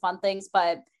fun to have fun things,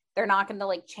 but they're not going to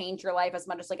like change your life as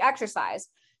much as like exercise.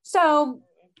 So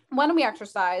when we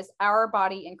exercise, our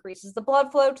body increases the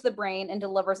blood flow to the brain and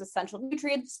delivers essential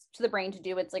nutrients to the brain to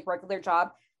do its like regular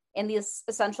job. And this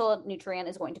essential nutrient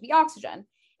is going to be oxygen.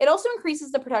 It also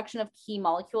increases the production of key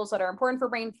molecules that are important for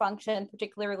brain function,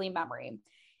 particularly memory.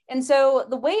 And so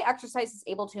the way exercise is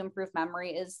able to improve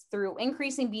memory is through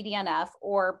increasing BDNF,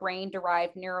 or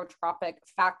brain-derived neurotrophic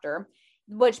factor,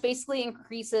 which basically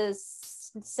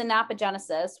increases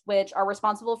synapogenesis, which are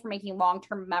responsible for making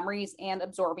long-term memories and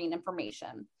absorbing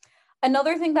information.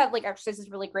 Another thing that like exercise is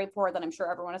really great for that I'm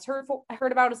sure everyone has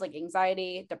heard about is like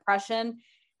anxiety, depression,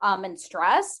 and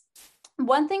stress.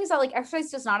 One thing is that like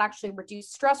exercise does not actually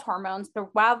reduce stress hormones, but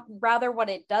rather what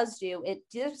it does do, it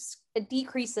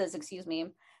decreases,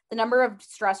 the number of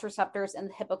stress receptors in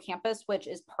the hippocampus, which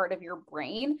is part of your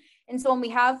brain. And so when we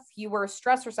have fewer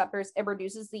stress receptors, it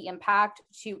reduces the impact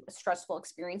to stressful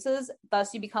experiences.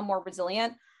 Thus, you become more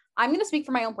resilient. I'm going to speak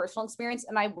from my own personal experience.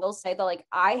 And I will say that like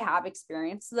I have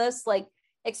experienced this, like,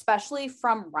 especially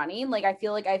from running. Like, I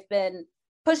feel like I've been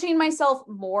pushing myself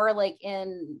more like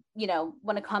in, you know,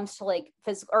 when it comes to like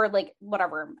physical or like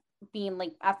whatever, being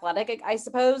like athletic, I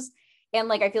suppose. And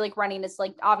like, I feel like running is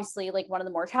like obviously like one of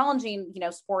the more challenging, you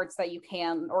know, sports that you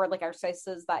can, or like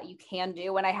exercises that you can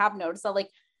do. And I have noticed that like,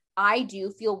 I do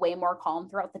feel way more calm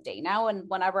throughout the day now. And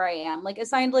whenever I am like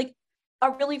assigned like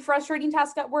a really frustrating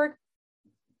task at work,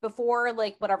 before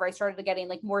like whatever, I started getting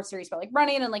like more serious about like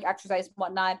running and like exercise and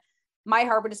whatnot, my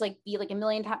heart would just like be like a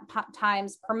million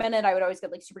times per minute. I would always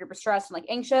get like super duper stressed and like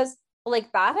anxious. But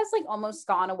like that has like almost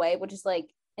gone away, which is like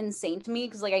insane to me,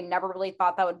 because like I never really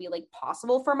thought that would be like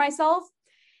possible for myself.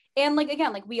 And like,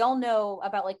 again, like we all know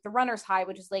about like the runner's high,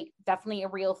 which is like definitely a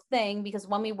real thing, because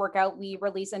when we work out, we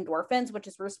release endorphins, which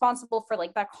is responsible for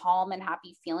like that calm and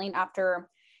happy feeling after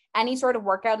any sort of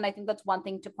workout. And I think that's one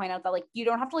thing to point out, that like you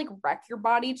don't have to like wreck your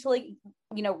body to like,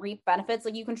 you know, reap benefits.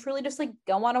 Like you can truly just like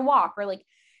go on a walk or like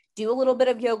do a little bit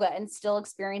of yoga and still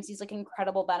experience these like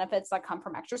incredible benefits that come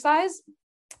from exercise.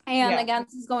 And again,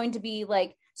 this is going to be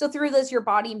like, so through this, your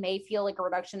body may feel like a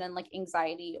reduction in like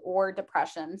anxiety or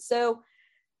depression. So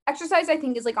exercise, I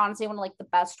think, is like honestly one of like the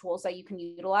best tools that you can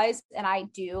utilize. And I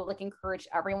do like encourage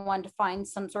everyone to find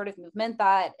some sort of movement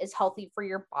that is healthy for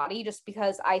your body, just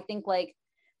because I think like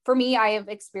for me, I have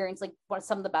experienced like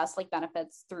some of the best like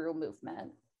benefits through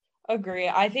movement. Agree.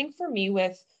 I think for me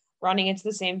with running, it's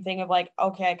the same thing of like,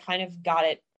 okay, I kind of got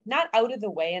it not out of the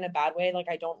way in a bad way. Like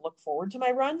I don't look forward to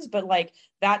my runs, but like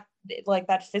that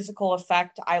physical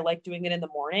effect, I like doing it in the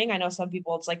morning. I know some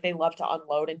people, it's like they love to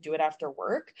unload and do it after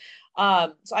work.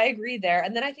 So I agree there.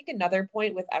 And then I think another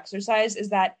point with exercise is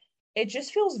that it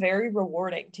just feels very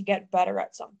rewarding to get better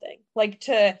at something, like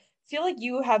to feel like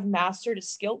you have mastered a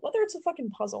skill, whether it's a fucking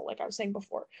puzzle, like I was saying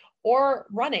before, or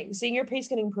running, seeing your pace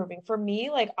getting improving. For me,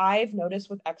 like I've noticed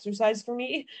with exercise, for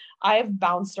me, I've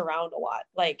bounced around a lot.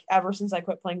 Like ever since I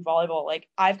quit playing volleyball, like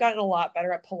I've gotten a lot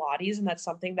better at Pilates, and that's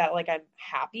something that like I'm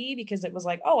happy because it was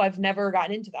like, oh, I've never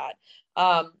gotten into that.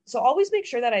 So always make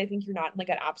sure that I think you're not in like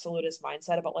an absolutist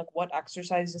mindset about like what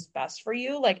exercise is best for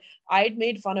you. Like I'd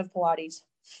made fun of Pilates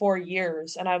for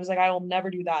years, and I was like, I will never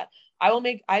do that.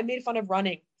 I made fun of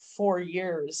running for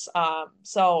years.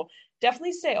 So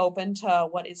definitely stay open to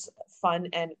what is fun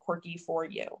and quirky for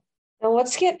you. Now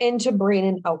let's get into brain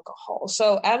and alcohol.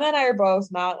 So Emma and I are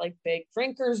both not like big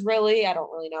drinkers, really. I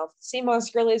don't really know if the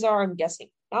CMOS girlies are. I'm guessing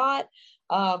not.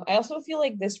 I also feel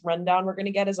like this rundown we're going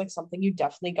to get is like something you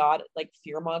definitely got like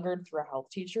fear-mongered through a health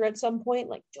teacher at some point.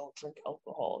 Like, don't drink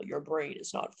alcohol. Your brain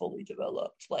is not fully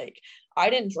developed. Like, I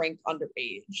didn't drink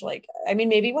underage. Like, I mean,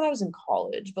 maybe when I was in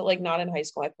college, but like not in high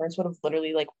school. My parents would have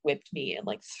literally like whipped me and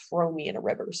like thrown me in a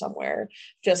river somewhere.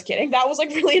 Just kidding. That was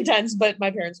like really intense, but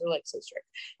my parents were like so strict.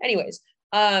 Anyways,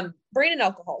 brain and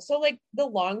alcohol. So like the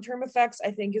long-term effects,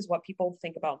 I think, is what people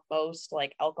think about most,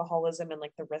 like alcoholism and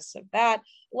like the risks of that.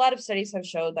 A lot of studies have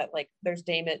showed that like there's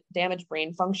damaged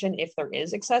brain function if there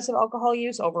is excessive alcohol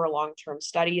use over a long-term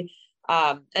study.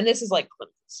 And this is like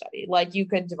clinical study, like you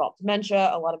could develop dementia,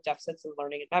 a lot of deficits in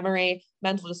learning and memory,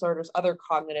 mental disorders, other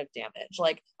cognitive damage.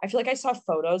 Like I feel like I saw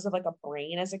photos of like a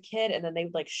brain as a kid, and then they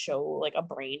would like show like a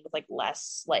brain with like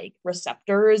less like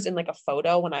receptors in like a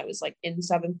photo when I was like in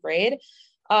 7th grade.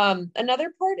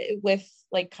 Another part with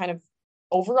like kind of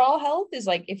overall health is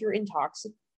like if you're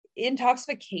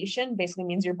intoxication basically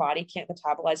means your body can't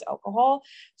metabolize alcohol.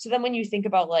 So then when you think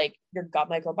about like your gut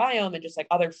microbiome and just like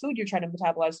other food you're trying to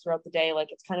metabolize throughout the day,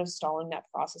 like it's kind of stalling that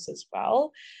process as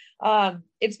well.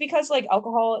 It's because like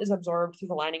alcohol is absorbed through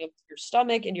the lining of your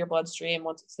stomach into your bloodstream.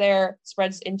 Once it's there,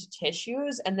 spreads into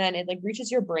tissues, and then it like reaches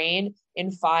your brain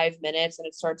in 5 minutes, and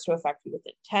it starts to affect you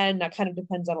within 10. That kind of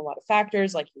depends on a lot of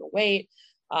factors like your weight,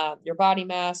 your body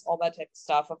mass, all that type of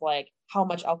stuff of like how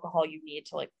much alcohol you need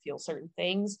to like feel certain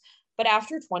things. But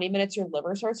after 20 minutes, your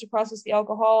liver starts to process the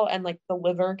alcohol, and like the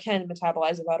liver can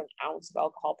metabolize about an ounce of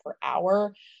alcohol per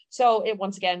hour. So it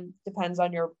once again depends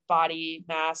on your body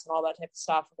mass and all that type of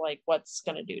stuff, like what's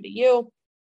going to do to you.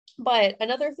 But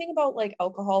another thing about like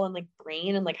alcohol and like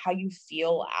brain and like how you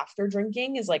feel after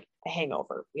drinking is like a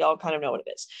hangover. We all kind of know what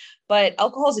it is. But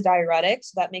alcohol is a diuretic,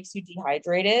 so that makes you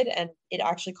dehydrated, and it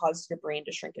actually causes your brain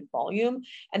to shrink in volume.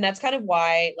 And that's kind of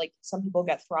why like some people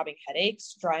get throbbing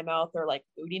headaches, dry mouth, or like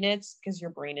moodiness, because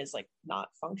your brain is like not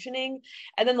functioning.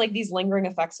 And then like these lingering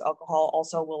effects of alcohol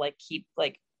also will like keep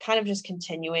like kind of just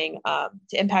continuing to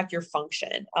impact your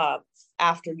function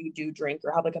after you do drink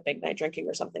or have like a big night drinking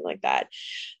or something like that.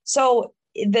 So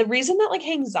the reason that like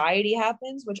anxiety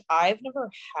happens, which I've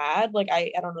never had, like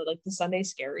I don't know, like the Sunday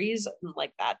scaries and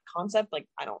like that concept, like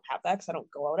I don't have that because I don't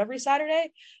go out every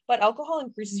Saturday, but alcohol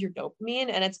increases your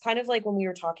dopamine. And it's kind of like when we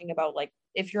were talking about like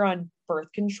if you're on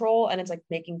birth control and it's like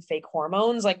making fake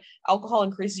hormones, like alcohol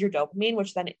increases your dopamine,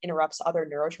 which then interrupts other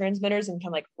neurotransmitters and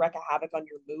can like wreak a havoc on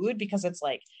your mood because it's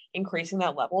like increasing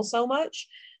that level so much.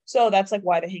 So that's like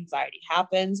why the anxiety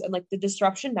happens. And like the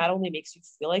disruption not only makes you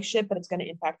feel like shit, but it's going to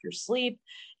impact your sleep.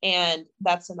 And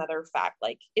that's another fact.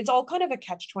 Like it's all kind of a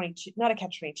catch-22, not a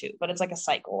catch-22, but it's like a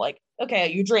cycle. Like,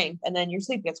 okay, you drink and then your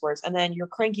sleep gets worse. And then you're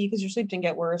cranky because your sleep didn't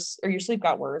get worse or your sleep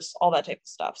got worse, all that type of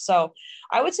stuff. So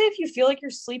I would say if you feel like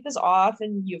your sleep is off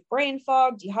and you have brain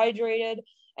fog, dehydrated,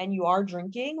 and you are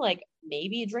drinking, like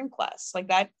maybe drink less. Like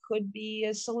that could be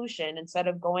a solution instead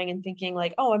of going and thinking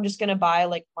like, oh, I'm just going to buy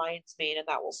like lion's mane and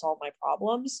that will solve my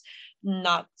problems.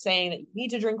 Not saying that you need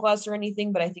to drink less or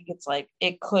anything, but I think it's like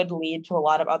it could lead to a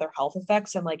lot of other health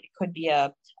effects, and like it could be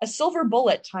a silver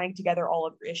bullet tying together all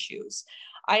of your issues.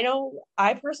 I know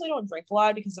I personally don't drink a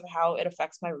lot because of how it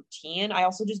affects my routine. I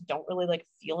also just don't really like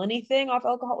feel anything off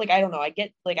alcohol. Like, I don't know, I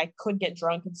get like, I could get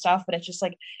drunk and stuff, but it's just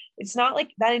like, it's not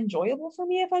like that enjoyable for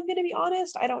me, if I'm going to be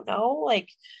honest. I don't know. Like,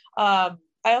 I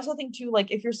also think too, like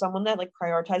if you're someone that like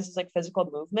prioritizes like physical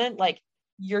movement, like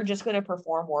you're just going to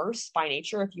perform worse by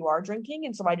nature if you are drinking.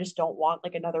 And so I just don't want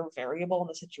like another variable in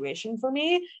the situation for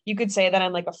me. You could say that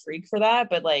I'm like a freak for that,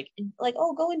 but like,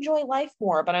 oh, go enjoy life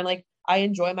more. But I'm like, I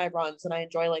enjoy my runs and I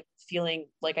enjoy like feeling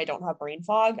like I don't have brain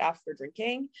fog after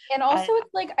drinking. And also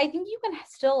it's like, I think you can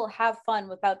still have fun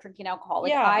without drinking alcohol.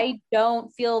 Like, Yeah. I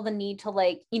don't feel the need to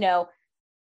like, you know,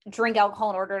 drink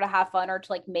alcohol in order to have fun or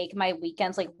to like make my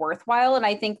weekends like worthwhile. And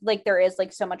I think like there is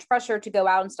like so much pressure to go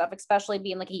out and stuff, especially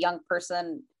being like a young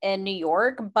person in New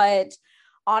York. But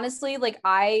honestly, like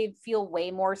I feel way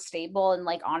more stable and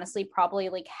like honestly probably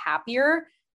like happier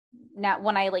now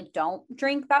when I like don't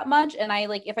drink that much. And I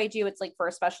like, if I do, it's like for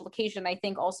a special occasion. I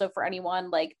think also for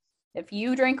anyone, like if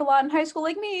you drank a lot in high school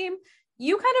like me,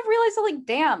 you kind of realize that like,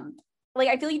 damn, like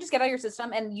I feel you just get out of your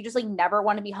system and you just like never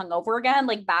want to be hungover again.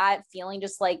 Like that feeling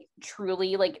just like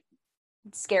truly like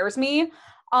scares me.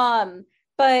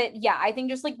 But yeah, I think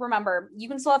just like remember, you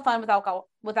can still have fun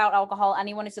without alcohol.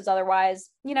 Anyone who says otherwise,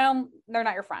 you know, they're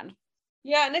not your friend.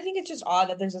 Yeah, and I think it's just odd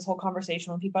that there's this whole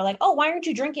conversation when people are like, "Oh, why aren't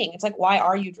you drinking?" It's like, why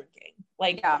are you drinking?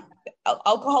 Like, Yeah.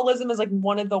 Alcoholism is like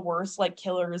one of the worst like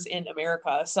killers in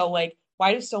America. So like,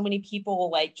 why do so many people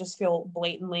like just feel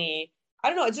blatantly? I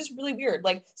don't know. It's just really weird.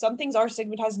 Like, some things are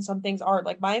stigmatized and some things aren't.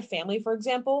 Like my family, for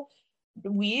example,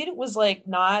 weed was like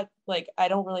not like, I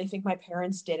don't really think my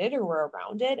parents did it or were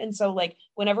around it. And so like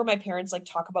whenever my parents like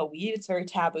talk about weed, it's very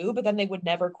taboo, but then they would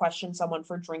never question someone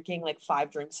for drinking like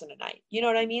 5 drinks in a night. You know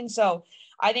what I mean? So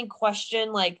I think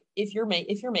question like if you're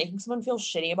making someone feel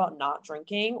shitty about not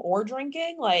drinking or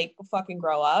drinking, like fucking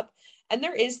grow up. And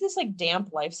there is this like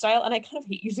damp lifestyle, and I kind of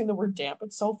hate using the word damp.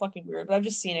 It's so fucking weird, but I've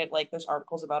just seen it, like there's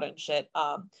articles about it and shit.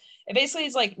 It basically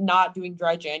is like not doing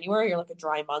dry January or like a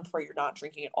dry month where you're not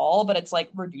drinking at all, but it's like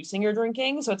reducing your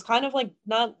drinking. So it's kind of like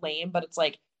not lame, but it's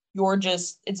like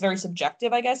it's very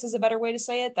subjective, I guess is a better way to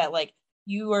say it, that like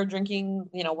you are drinking,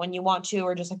 you know, when you want to,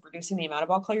 or just like reducing the amount of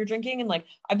alcohol you're drinking. And like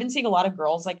I've been seeing a lot of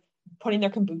girls like putting their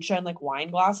kombucha in like wine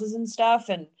glasses and stuff.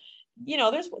 And you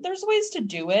know, there's ways to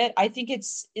do it. I think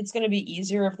it's going to be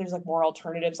easier if there's like more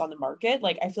alternatives on the market.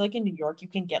 Like I feel like in New York you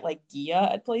can get like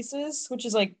Gia at places, which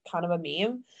is like kind of a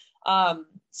meme.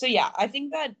 So yeah, I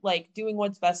think that like doing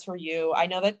what's best for you. I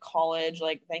know that college,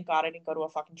 like thank God I didn't go to a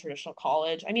fucking traditional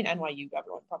college. I mean, NYU,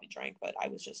 everyone probably drank, but I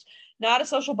was just not a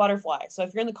social butterfly. So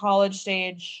if you're in the college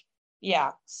stage,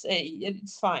 yeah,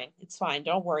 it's fine. It's fine.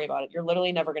 Don't worry about it. You're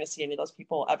literally never going to see any of those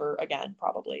people ever again,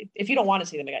 probably. If you don't want to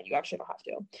see them again, you actually don't have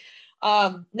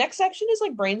to. Next section is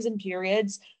like brains and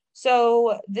periods.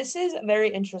 So this is very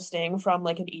interesting from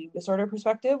like an eating disorder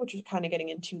perspective, which is kind of getting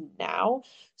into now.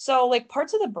 So like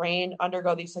parts of the brain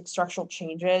undergo these like structural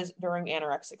changes during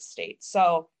anorexic states.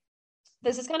 So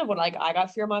this is kind of what like I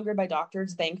got fearmongered by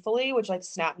doctors, thankfully, which like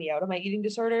snapped me out of my eating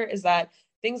disorder, is that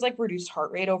things like reduced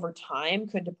heart rate over time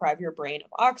could deprive your brain of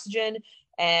oxygen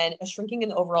and a shrinking in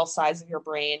the overall size of your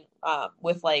brain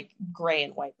with like gray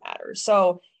and white matter.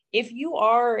 So if you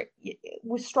are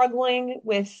struggling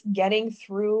with getting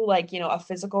through like, you know, a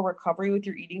physical recovery with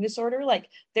your eating disorder, like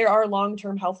there are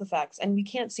long-term health effects, and we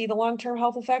can't see the long-term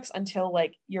health effects until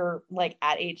like you're like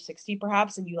at age 60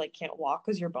 perhaps, and you like can't walk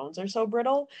because your bones are so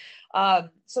brittle.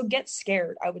 So get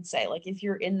scared, I would say. Like if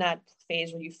you're in that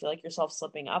phase where you feel like yourself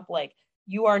slipping up, like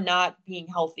you are not being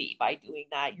healthy by doing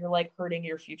that. You're like hurting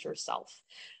your future self.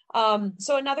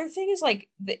 So another thing is like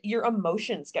your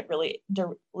emotions get really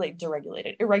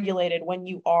irregulated when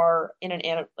you are in an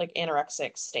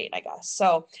anorexic state, I guess.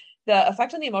 So the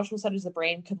effect on the emotional side of the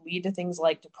brain could lead to things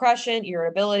like depression,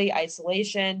 irritability,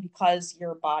 isolation, because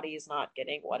your body is not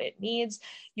getting what it needs.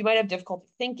 You might have difficulty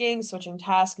thinking, switching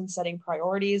tasks, and setting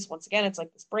priorities. Once again, it's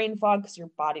like this brain fog because your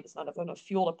body does not have enough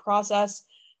fuel to process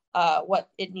what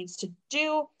it needs to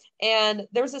do. And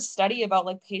there was a study about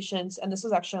like patients, and this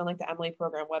was actually on like the Emily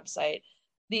program website.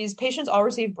 These patients all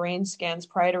received brain scans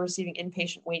prior to receiving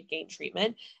inpatient weight gain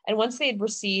treatment. And once they had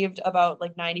received about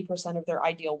like 90% of their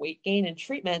ideal weight gain in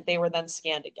treatment, they were then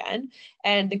scanned again.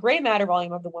 And the gray matter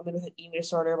volume of the women with an eating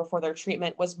disorder before their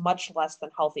treatment was much less than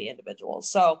healthy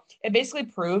individuals. So it basically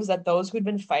proves that those who'd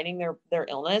been fighting their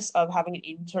illness of having an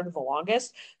eating disorder the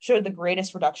longest showed the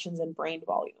greatest reductions in brain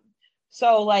volume.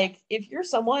 So like if you're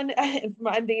someone, I'm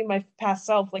thinking my past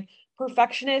self, like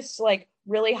perfectionist, like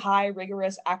really high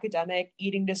rigorous academic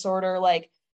eating disorder, like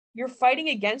you're fighting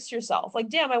against yourself. Like,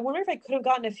 damn, I wonder if I could have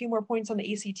gotten a few more points on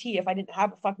the ACT if I didn't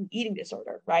have a fucking eating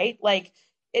disorder, right? Like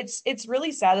it's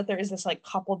really sad that there is this like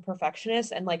coupled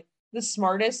perfectionist and like the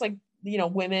smartest, like, you know,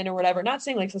 women or whatever, not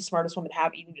saying like the smartest women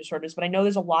have eating disorders, but I know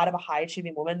there's a lot of high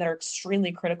achieving women that are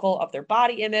extremely critical of their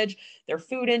body image, their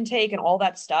food intake and all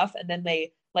that stuff. And then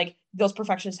they like those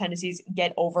perfectionist tendencies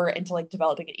get over into like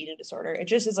developing an eating disorder. It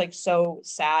just is like so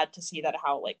sad to see that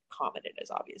how like common it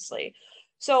is, obviously.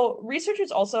 So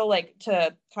researchers also, like,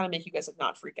 to kind of make you guys like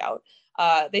not freak out,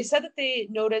 they said that they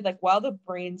noted like while the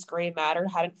brain's gray matter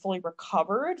hadn't fully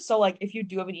recovered, so like if you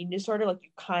do have an eating disorder, like you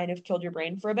kind of killed your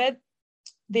brain for a bit,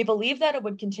 they believe that it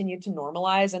would continue to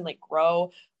normalize and like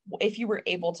grow if you were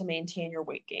able to maintain your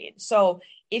weight gain. So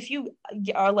if you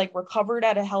are like recovered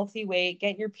at a healthy weight,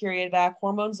 get your period back,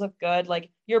 hormones look good, like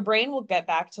your brain will get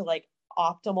back to like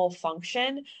optimal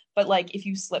function. But like if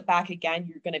you slip back again,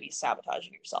 you're going to be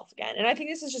sabotaging yourself again. And I think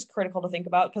this is just critical to think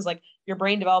about, because like your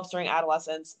brain develops during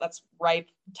adolescence. That's ripe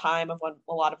time of when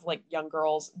a lot of like young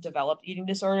girls develop eating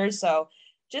disorders. So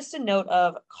just a note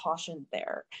of caution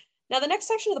there. Now, the next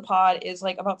section of the pod is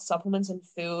like about supplements and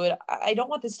food. I don't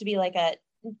want this to be like a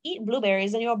eat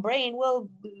blueberries and your brain will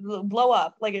blow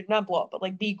up, like not blow up, but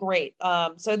like be great.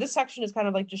 So this section is kind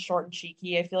of like just short and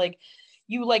cheeky. I feel like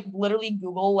you like literally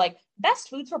Google like best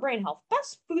foods for brain health,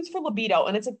 best foods for libido,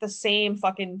 and it's like the same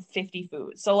fucking 50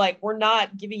 foods. So like we're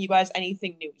not giving you guys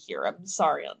anything new here. I'm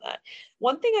sorry on that.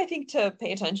 One thing I think to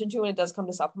pay attention to when it does come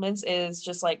to supplements is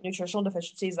just like nutritional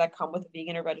deficiencies that come with a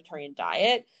vegan or vegetarian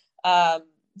diet.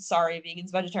 Sorry,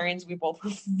 vegans, vegetarians, we both were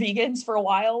vegans for a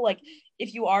while. Like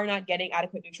if you are not getting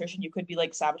adequate nutrition, you could be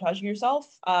like sabotaging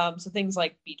yourself. So things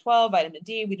like B12, vitamin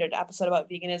D, we did an episode about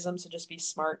veganism, so just be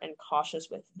smart and cautious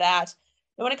with that.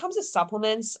 And when it comes to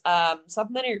supplements,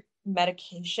 supplementary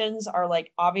medications are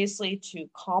like obviously to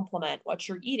complement what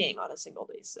you're eating on a single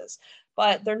basis,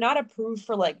 but they're not approved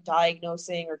for like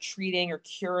diagnosing or treating or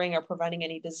curing or preventing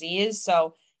any disease.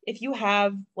 So if you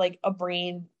have like a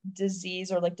brain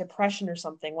disease or like depression or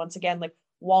something, once again, like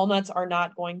walnuts are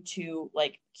not going to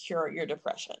like cure your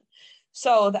depression.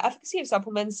 So the efficacy of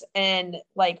supplements and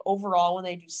like overall when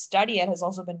they do study it has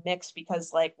also been mixed,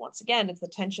 because like once again it's the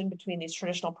tension between these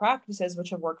traditional practices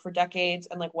which have worked for decades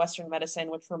and like Western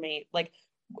medicine, which remain like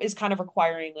is kind of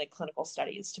requiring like clinical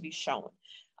studies to be shown.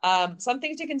 Some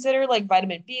things to consider, like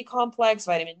vitamin B complex,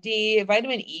 vitamin D,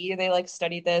 vitamin E, they like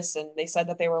studied this and they said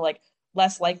that they were like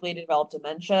less likely to develop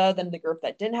dementia than the group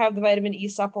that didn't have the vitamin E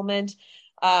supplement.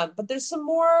 But there's some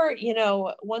more,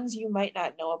 ones you might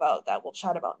not know about that we'll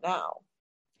chat about now.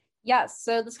 Yes,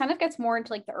 so this kind of gets more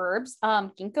into like the herbs.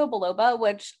 Ginkgo biloba,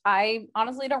 which I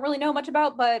honestly don't really know much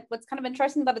about, but what's kind of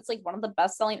interesting that it's like one of the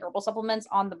best-selling herbal supplements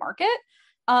on the market.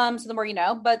 So the more you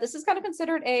know, but this is kind of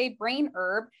considered a brain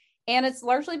herb, and it's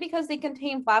largely because they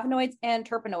contain flavonoids and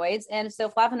terpenoids. And so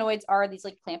flavonoids are these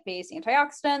like plant-based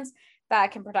antioxidants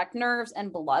that can protect nerves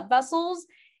and blood vessels.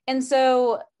 And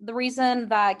so the reason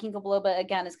that ginkgo biloba,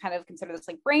 again, is kind of considered this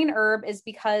like brain herb is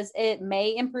because it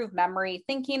may improve memory,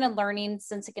 thinking, and learning,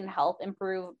 since it can help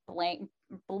improve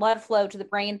blood flow to the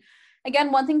brain.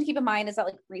 Again, one thing to keep in mind is that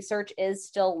like research is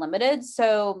still limited.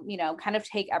 So, kind of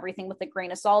take everything with a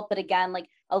grain of salt. But again, like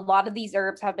a lot of these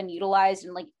herbs have been utilized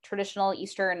in like traditional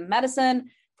Eastern medicine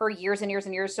for years and years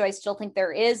and years. So I still think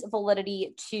there is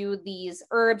validity to these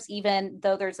herbs, even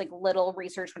though there's like little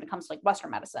research when it comes to like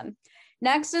Western medicine.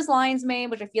 Next is lion's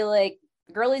mane, which I feel like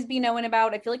girlies be knowing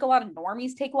about. I feel like a lot of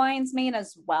normies take lion's mane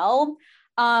as well.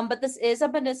 But this is a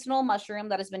medicinal mushroom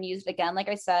that has been used, again, like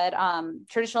I said,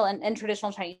 traditional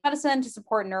Chinese medicine to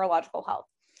support neurological health.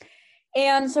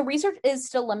 And so research is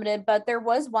still limited, but there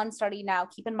was one study. Now,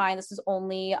 keep in mind, this is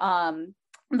only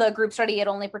the group study. It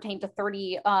only pertained to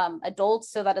 30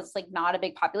 adults, so that is like not a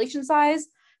big population size.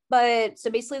 But so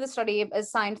basically the study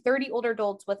assigned 30 older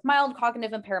adults with mild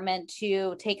cognitive impairment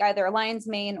to take either a lion's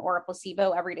mane or a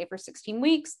placebo every day for 16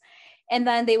 weeks. And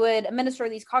then they would administer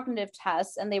these cognitive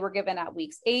tests, and they were given at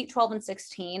weeks 8, 12, and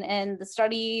 16. And the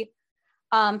study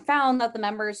found that the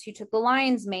members who took the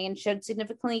lion's mane showed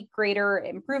significantly greater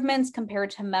improvements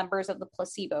compared to members of the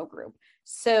placebo group.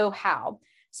 So how?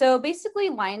 So basically,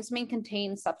 lion's mane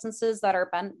contains substances that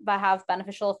have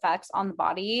beneficial effects on the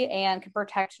body and can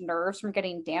protect nerves from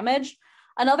getting damaged.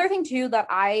 Another thing too that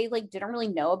I didn't really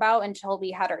know about until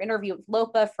we had our interview with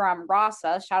Lopa from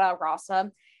Rasa, shout out Rasa,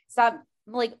 is that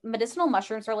medicinal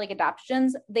mushrooms are like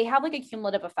adaptogens. They have a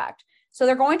cumulative effect. So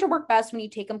they're going to work best when you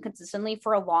take them consistently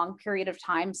for a long period of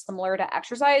time, similar to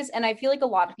exercise. And I feel like a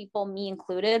lot of people, me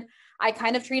included, I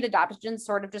kind of treat adaptogens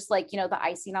sort of just the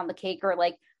icing on the cake, or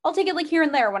I'll take it here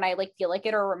and there when I feel like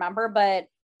it or remember. But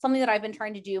something that I've been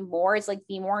trying to do more is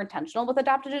be more intentional with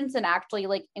adaptogens and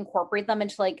actually incorporate them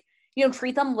into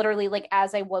treat them literally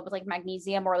as I would with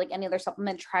magnesium or any other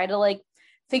supplement. Try to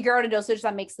figure out a dosage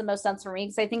that makes the most sense for me.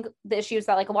 Because I think the issue is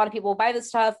that a lot of people buy this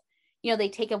stuff, they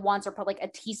take it once or put a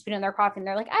teaspoon in their coffee and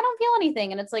they're I don't feel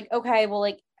anything. And it's okay,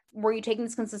 well, were you taking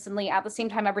this consistently at the same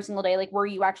time every single day? Were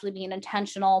you actually being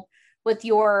intentional with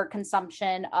your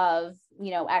consumption of,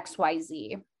 you know,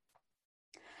 XYZ.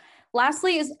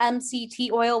 Lastly is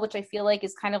MCT oil, which I feel like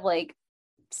is kind of like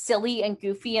silly and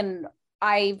goofy, and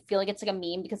I feel like it's like a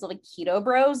meme because of like keto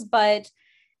bros, but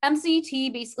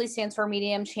MCT basically stands for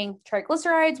medium chain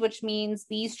triglycerides, which means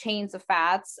these chains of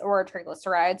fats or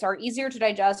triglycerides are easier to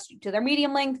digest due to their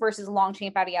medium length versus long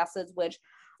chain fatty acids, which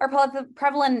are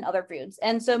prevalent in other foods.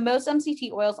 And so most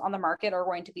MCT oils on the market are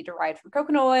going to be derived from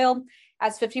coconut oil,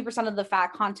 as 50% of the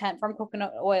fat content from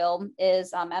coconut oil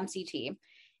is MCT.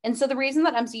 And so the reason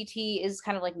that MCT is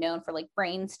kind of like known for like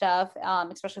brain stuff,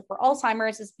 especially for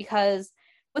Alzheimer's, is because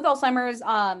with Alzheimer's,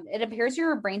 it impairs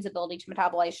your brain's ability to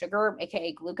metabolize sugar,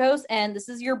 aka glucose, and this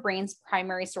is your brain's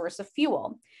primary source of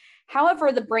fuel.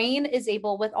 However, the brain is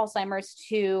able with Alzheimer's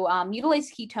to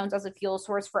utilize ketones as a fuel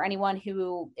source for anyone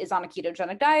who is on a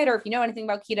ketogenic diet, or if you know anything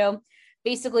about keto,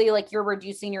 basically like you're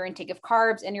reducing your intake of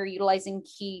carbs and you're utilizing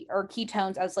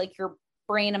ketones as like your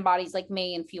brain and body's like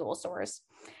main fuel source.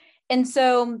 And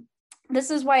so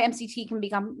this is why MCT can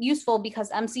become useful, because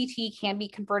MCT can be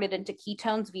converted into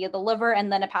ketones via the liver,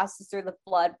 and then it passes through the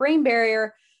blood-brain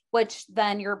barrier, which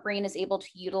then your brain is able to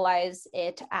utilize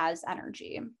it as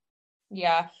energy.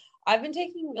 Yeah. I've been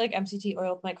taking like MCT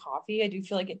oil with my coffee. I do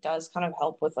feel like it does kind of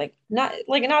help with like not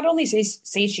only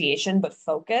satiation, but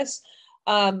focus.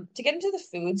 To get into the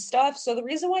food stuff. So the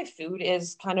reason why food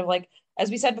is kind of like, as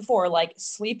we said before, like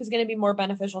sleep is going to be more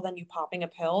beneficial than you popping a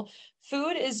pill.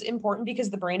 Food is important because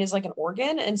the brain is like an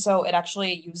organ. And so it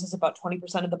actually uses about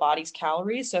 20% of the body's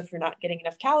calories. So if you're not getting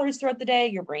enough calories throughout the day,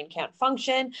 your brain can't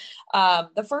function.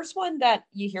 The first one that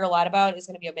you hear a lot about is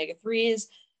going to be omega-3s.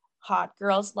 Hot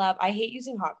girls love. I hate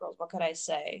using hot girls. What could I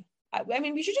say? I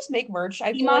mean, we should just make merch.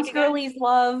 I feel like girlies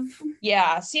love.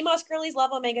 Yeah, CMOS girlies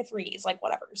love omega-3s, like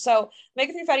whatever. So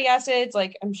omega-3 fatty acids,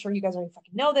 like I'm sure you guys already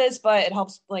fucking know this, but it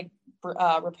helps like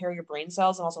repair your brain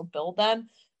cells and also build them.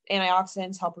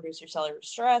 Antioxidants help reduce your cellular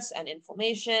stress and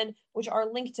inflammation, which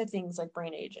are linked to things like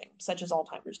brain aging, such as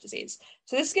Alzheimer's disease.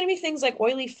 So this is going to be things like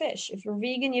oily fish. If you're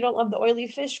vegan, you don't love the oily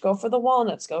fish, go for the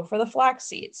walnuts, go for the flax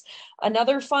seeds.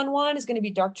 Another fun one is going to be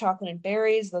dark chocolate and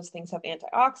berries. Those things have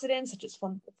antioxidants, such as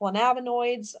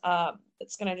flavonoids.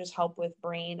 That's going to just help with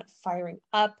brain firing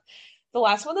up. The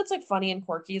last one that's like funny and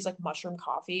quirky is like mushroom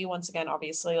coffee. Once again,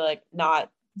 obviously like not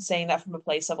saying that from a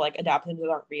place of like adaptogens that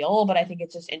aren't real, but I think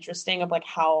it's just interesting of like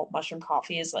how mushroom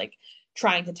coffee is like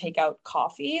trying to take out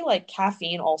coffee. Like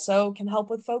caffeine also can help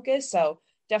with focus. So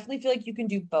definitely feel like you can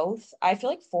do both. I feel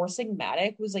like Four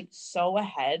Sigmatic was like so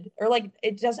ahead, or like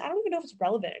it does, I don't even know if it's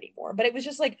relevant anymore, but it was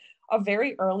just like a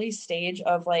very early stage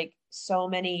of like so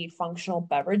many functional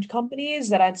beverage companies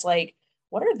that it's like,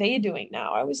 what are they doing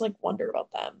now? I always like wonder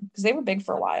about them because they were big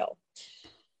for a while.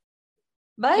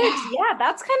 But yeah,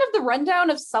 that's kind of the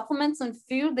rundown of supplements and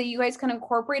food that you guys can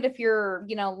incorporate if you're,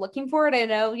 you know, looking for it. I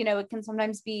know, you know, it can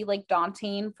sometimes be like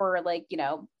daunting for like, you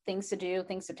know, things to do,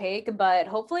 things to take, but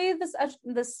hopefully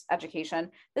this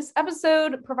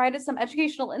episode provided some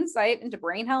educational insight into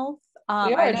brain health.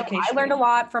 I learned a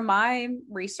lot from my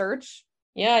research.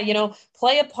 Yeah, you know,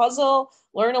 play a puzzle,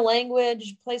 learn a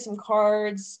language, play some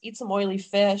cards, eat some oily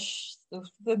fish,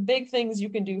 the big things you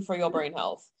can do for your brain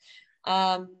health.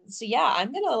 So yeah,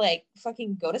 I'm gonna like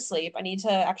fucking go to sleep. I need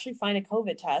to actually find a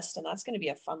COVID test, and that's gonna be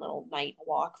a fun little night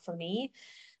walk for me.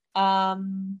 So I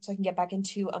can get back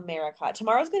into America.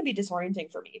 Tomorrow's gonna be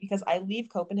disorienting for me because I leave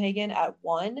Copenhagen at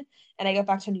 1 and I get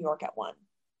back to New York at 1,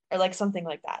 or like something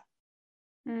like that.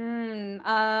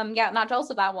 Yeah, not jealous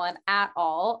of that one at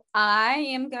all. I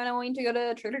am going to go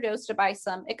to Trader Joe's to buy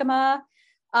some jicama,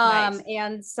 nice.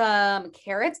 And some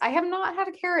carrots. I have not had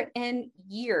a carrot in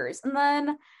years, and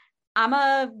then I'm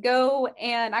gonna go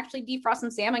and actually defrost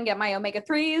some salmon, get my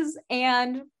omega-3s,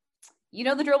 and you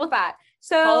know the drill with that.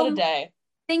 So call it a day.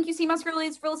 Thank you, CMOS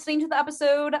Girlies, for listening to the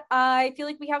episode. I feel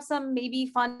like we have some maybe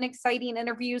fun, exciting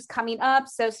interviews coming up,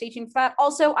 so stay tuned for that.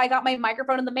 Also, I got my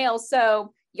microphone in the mail,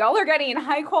 so y'all are getting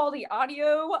high quality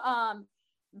audio.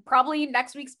 Probably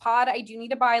next week's pod, I do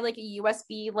need to buy like a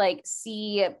USB like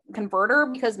C converter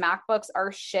because MacBooks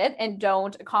are shit and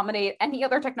don't accommodate any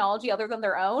other technology other than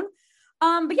their own.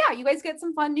 But yeah, you guys get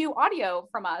some fun new audio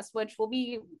from us, which will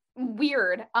be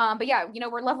weird. But yeah, you know,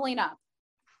 we're leveling up.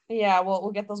 Yeah,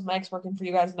 we'll get those mics working for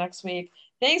you guys next week.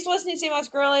 Thanks for listening,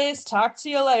 CMOS Girlies. Talk to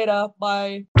you later.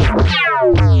 Bye.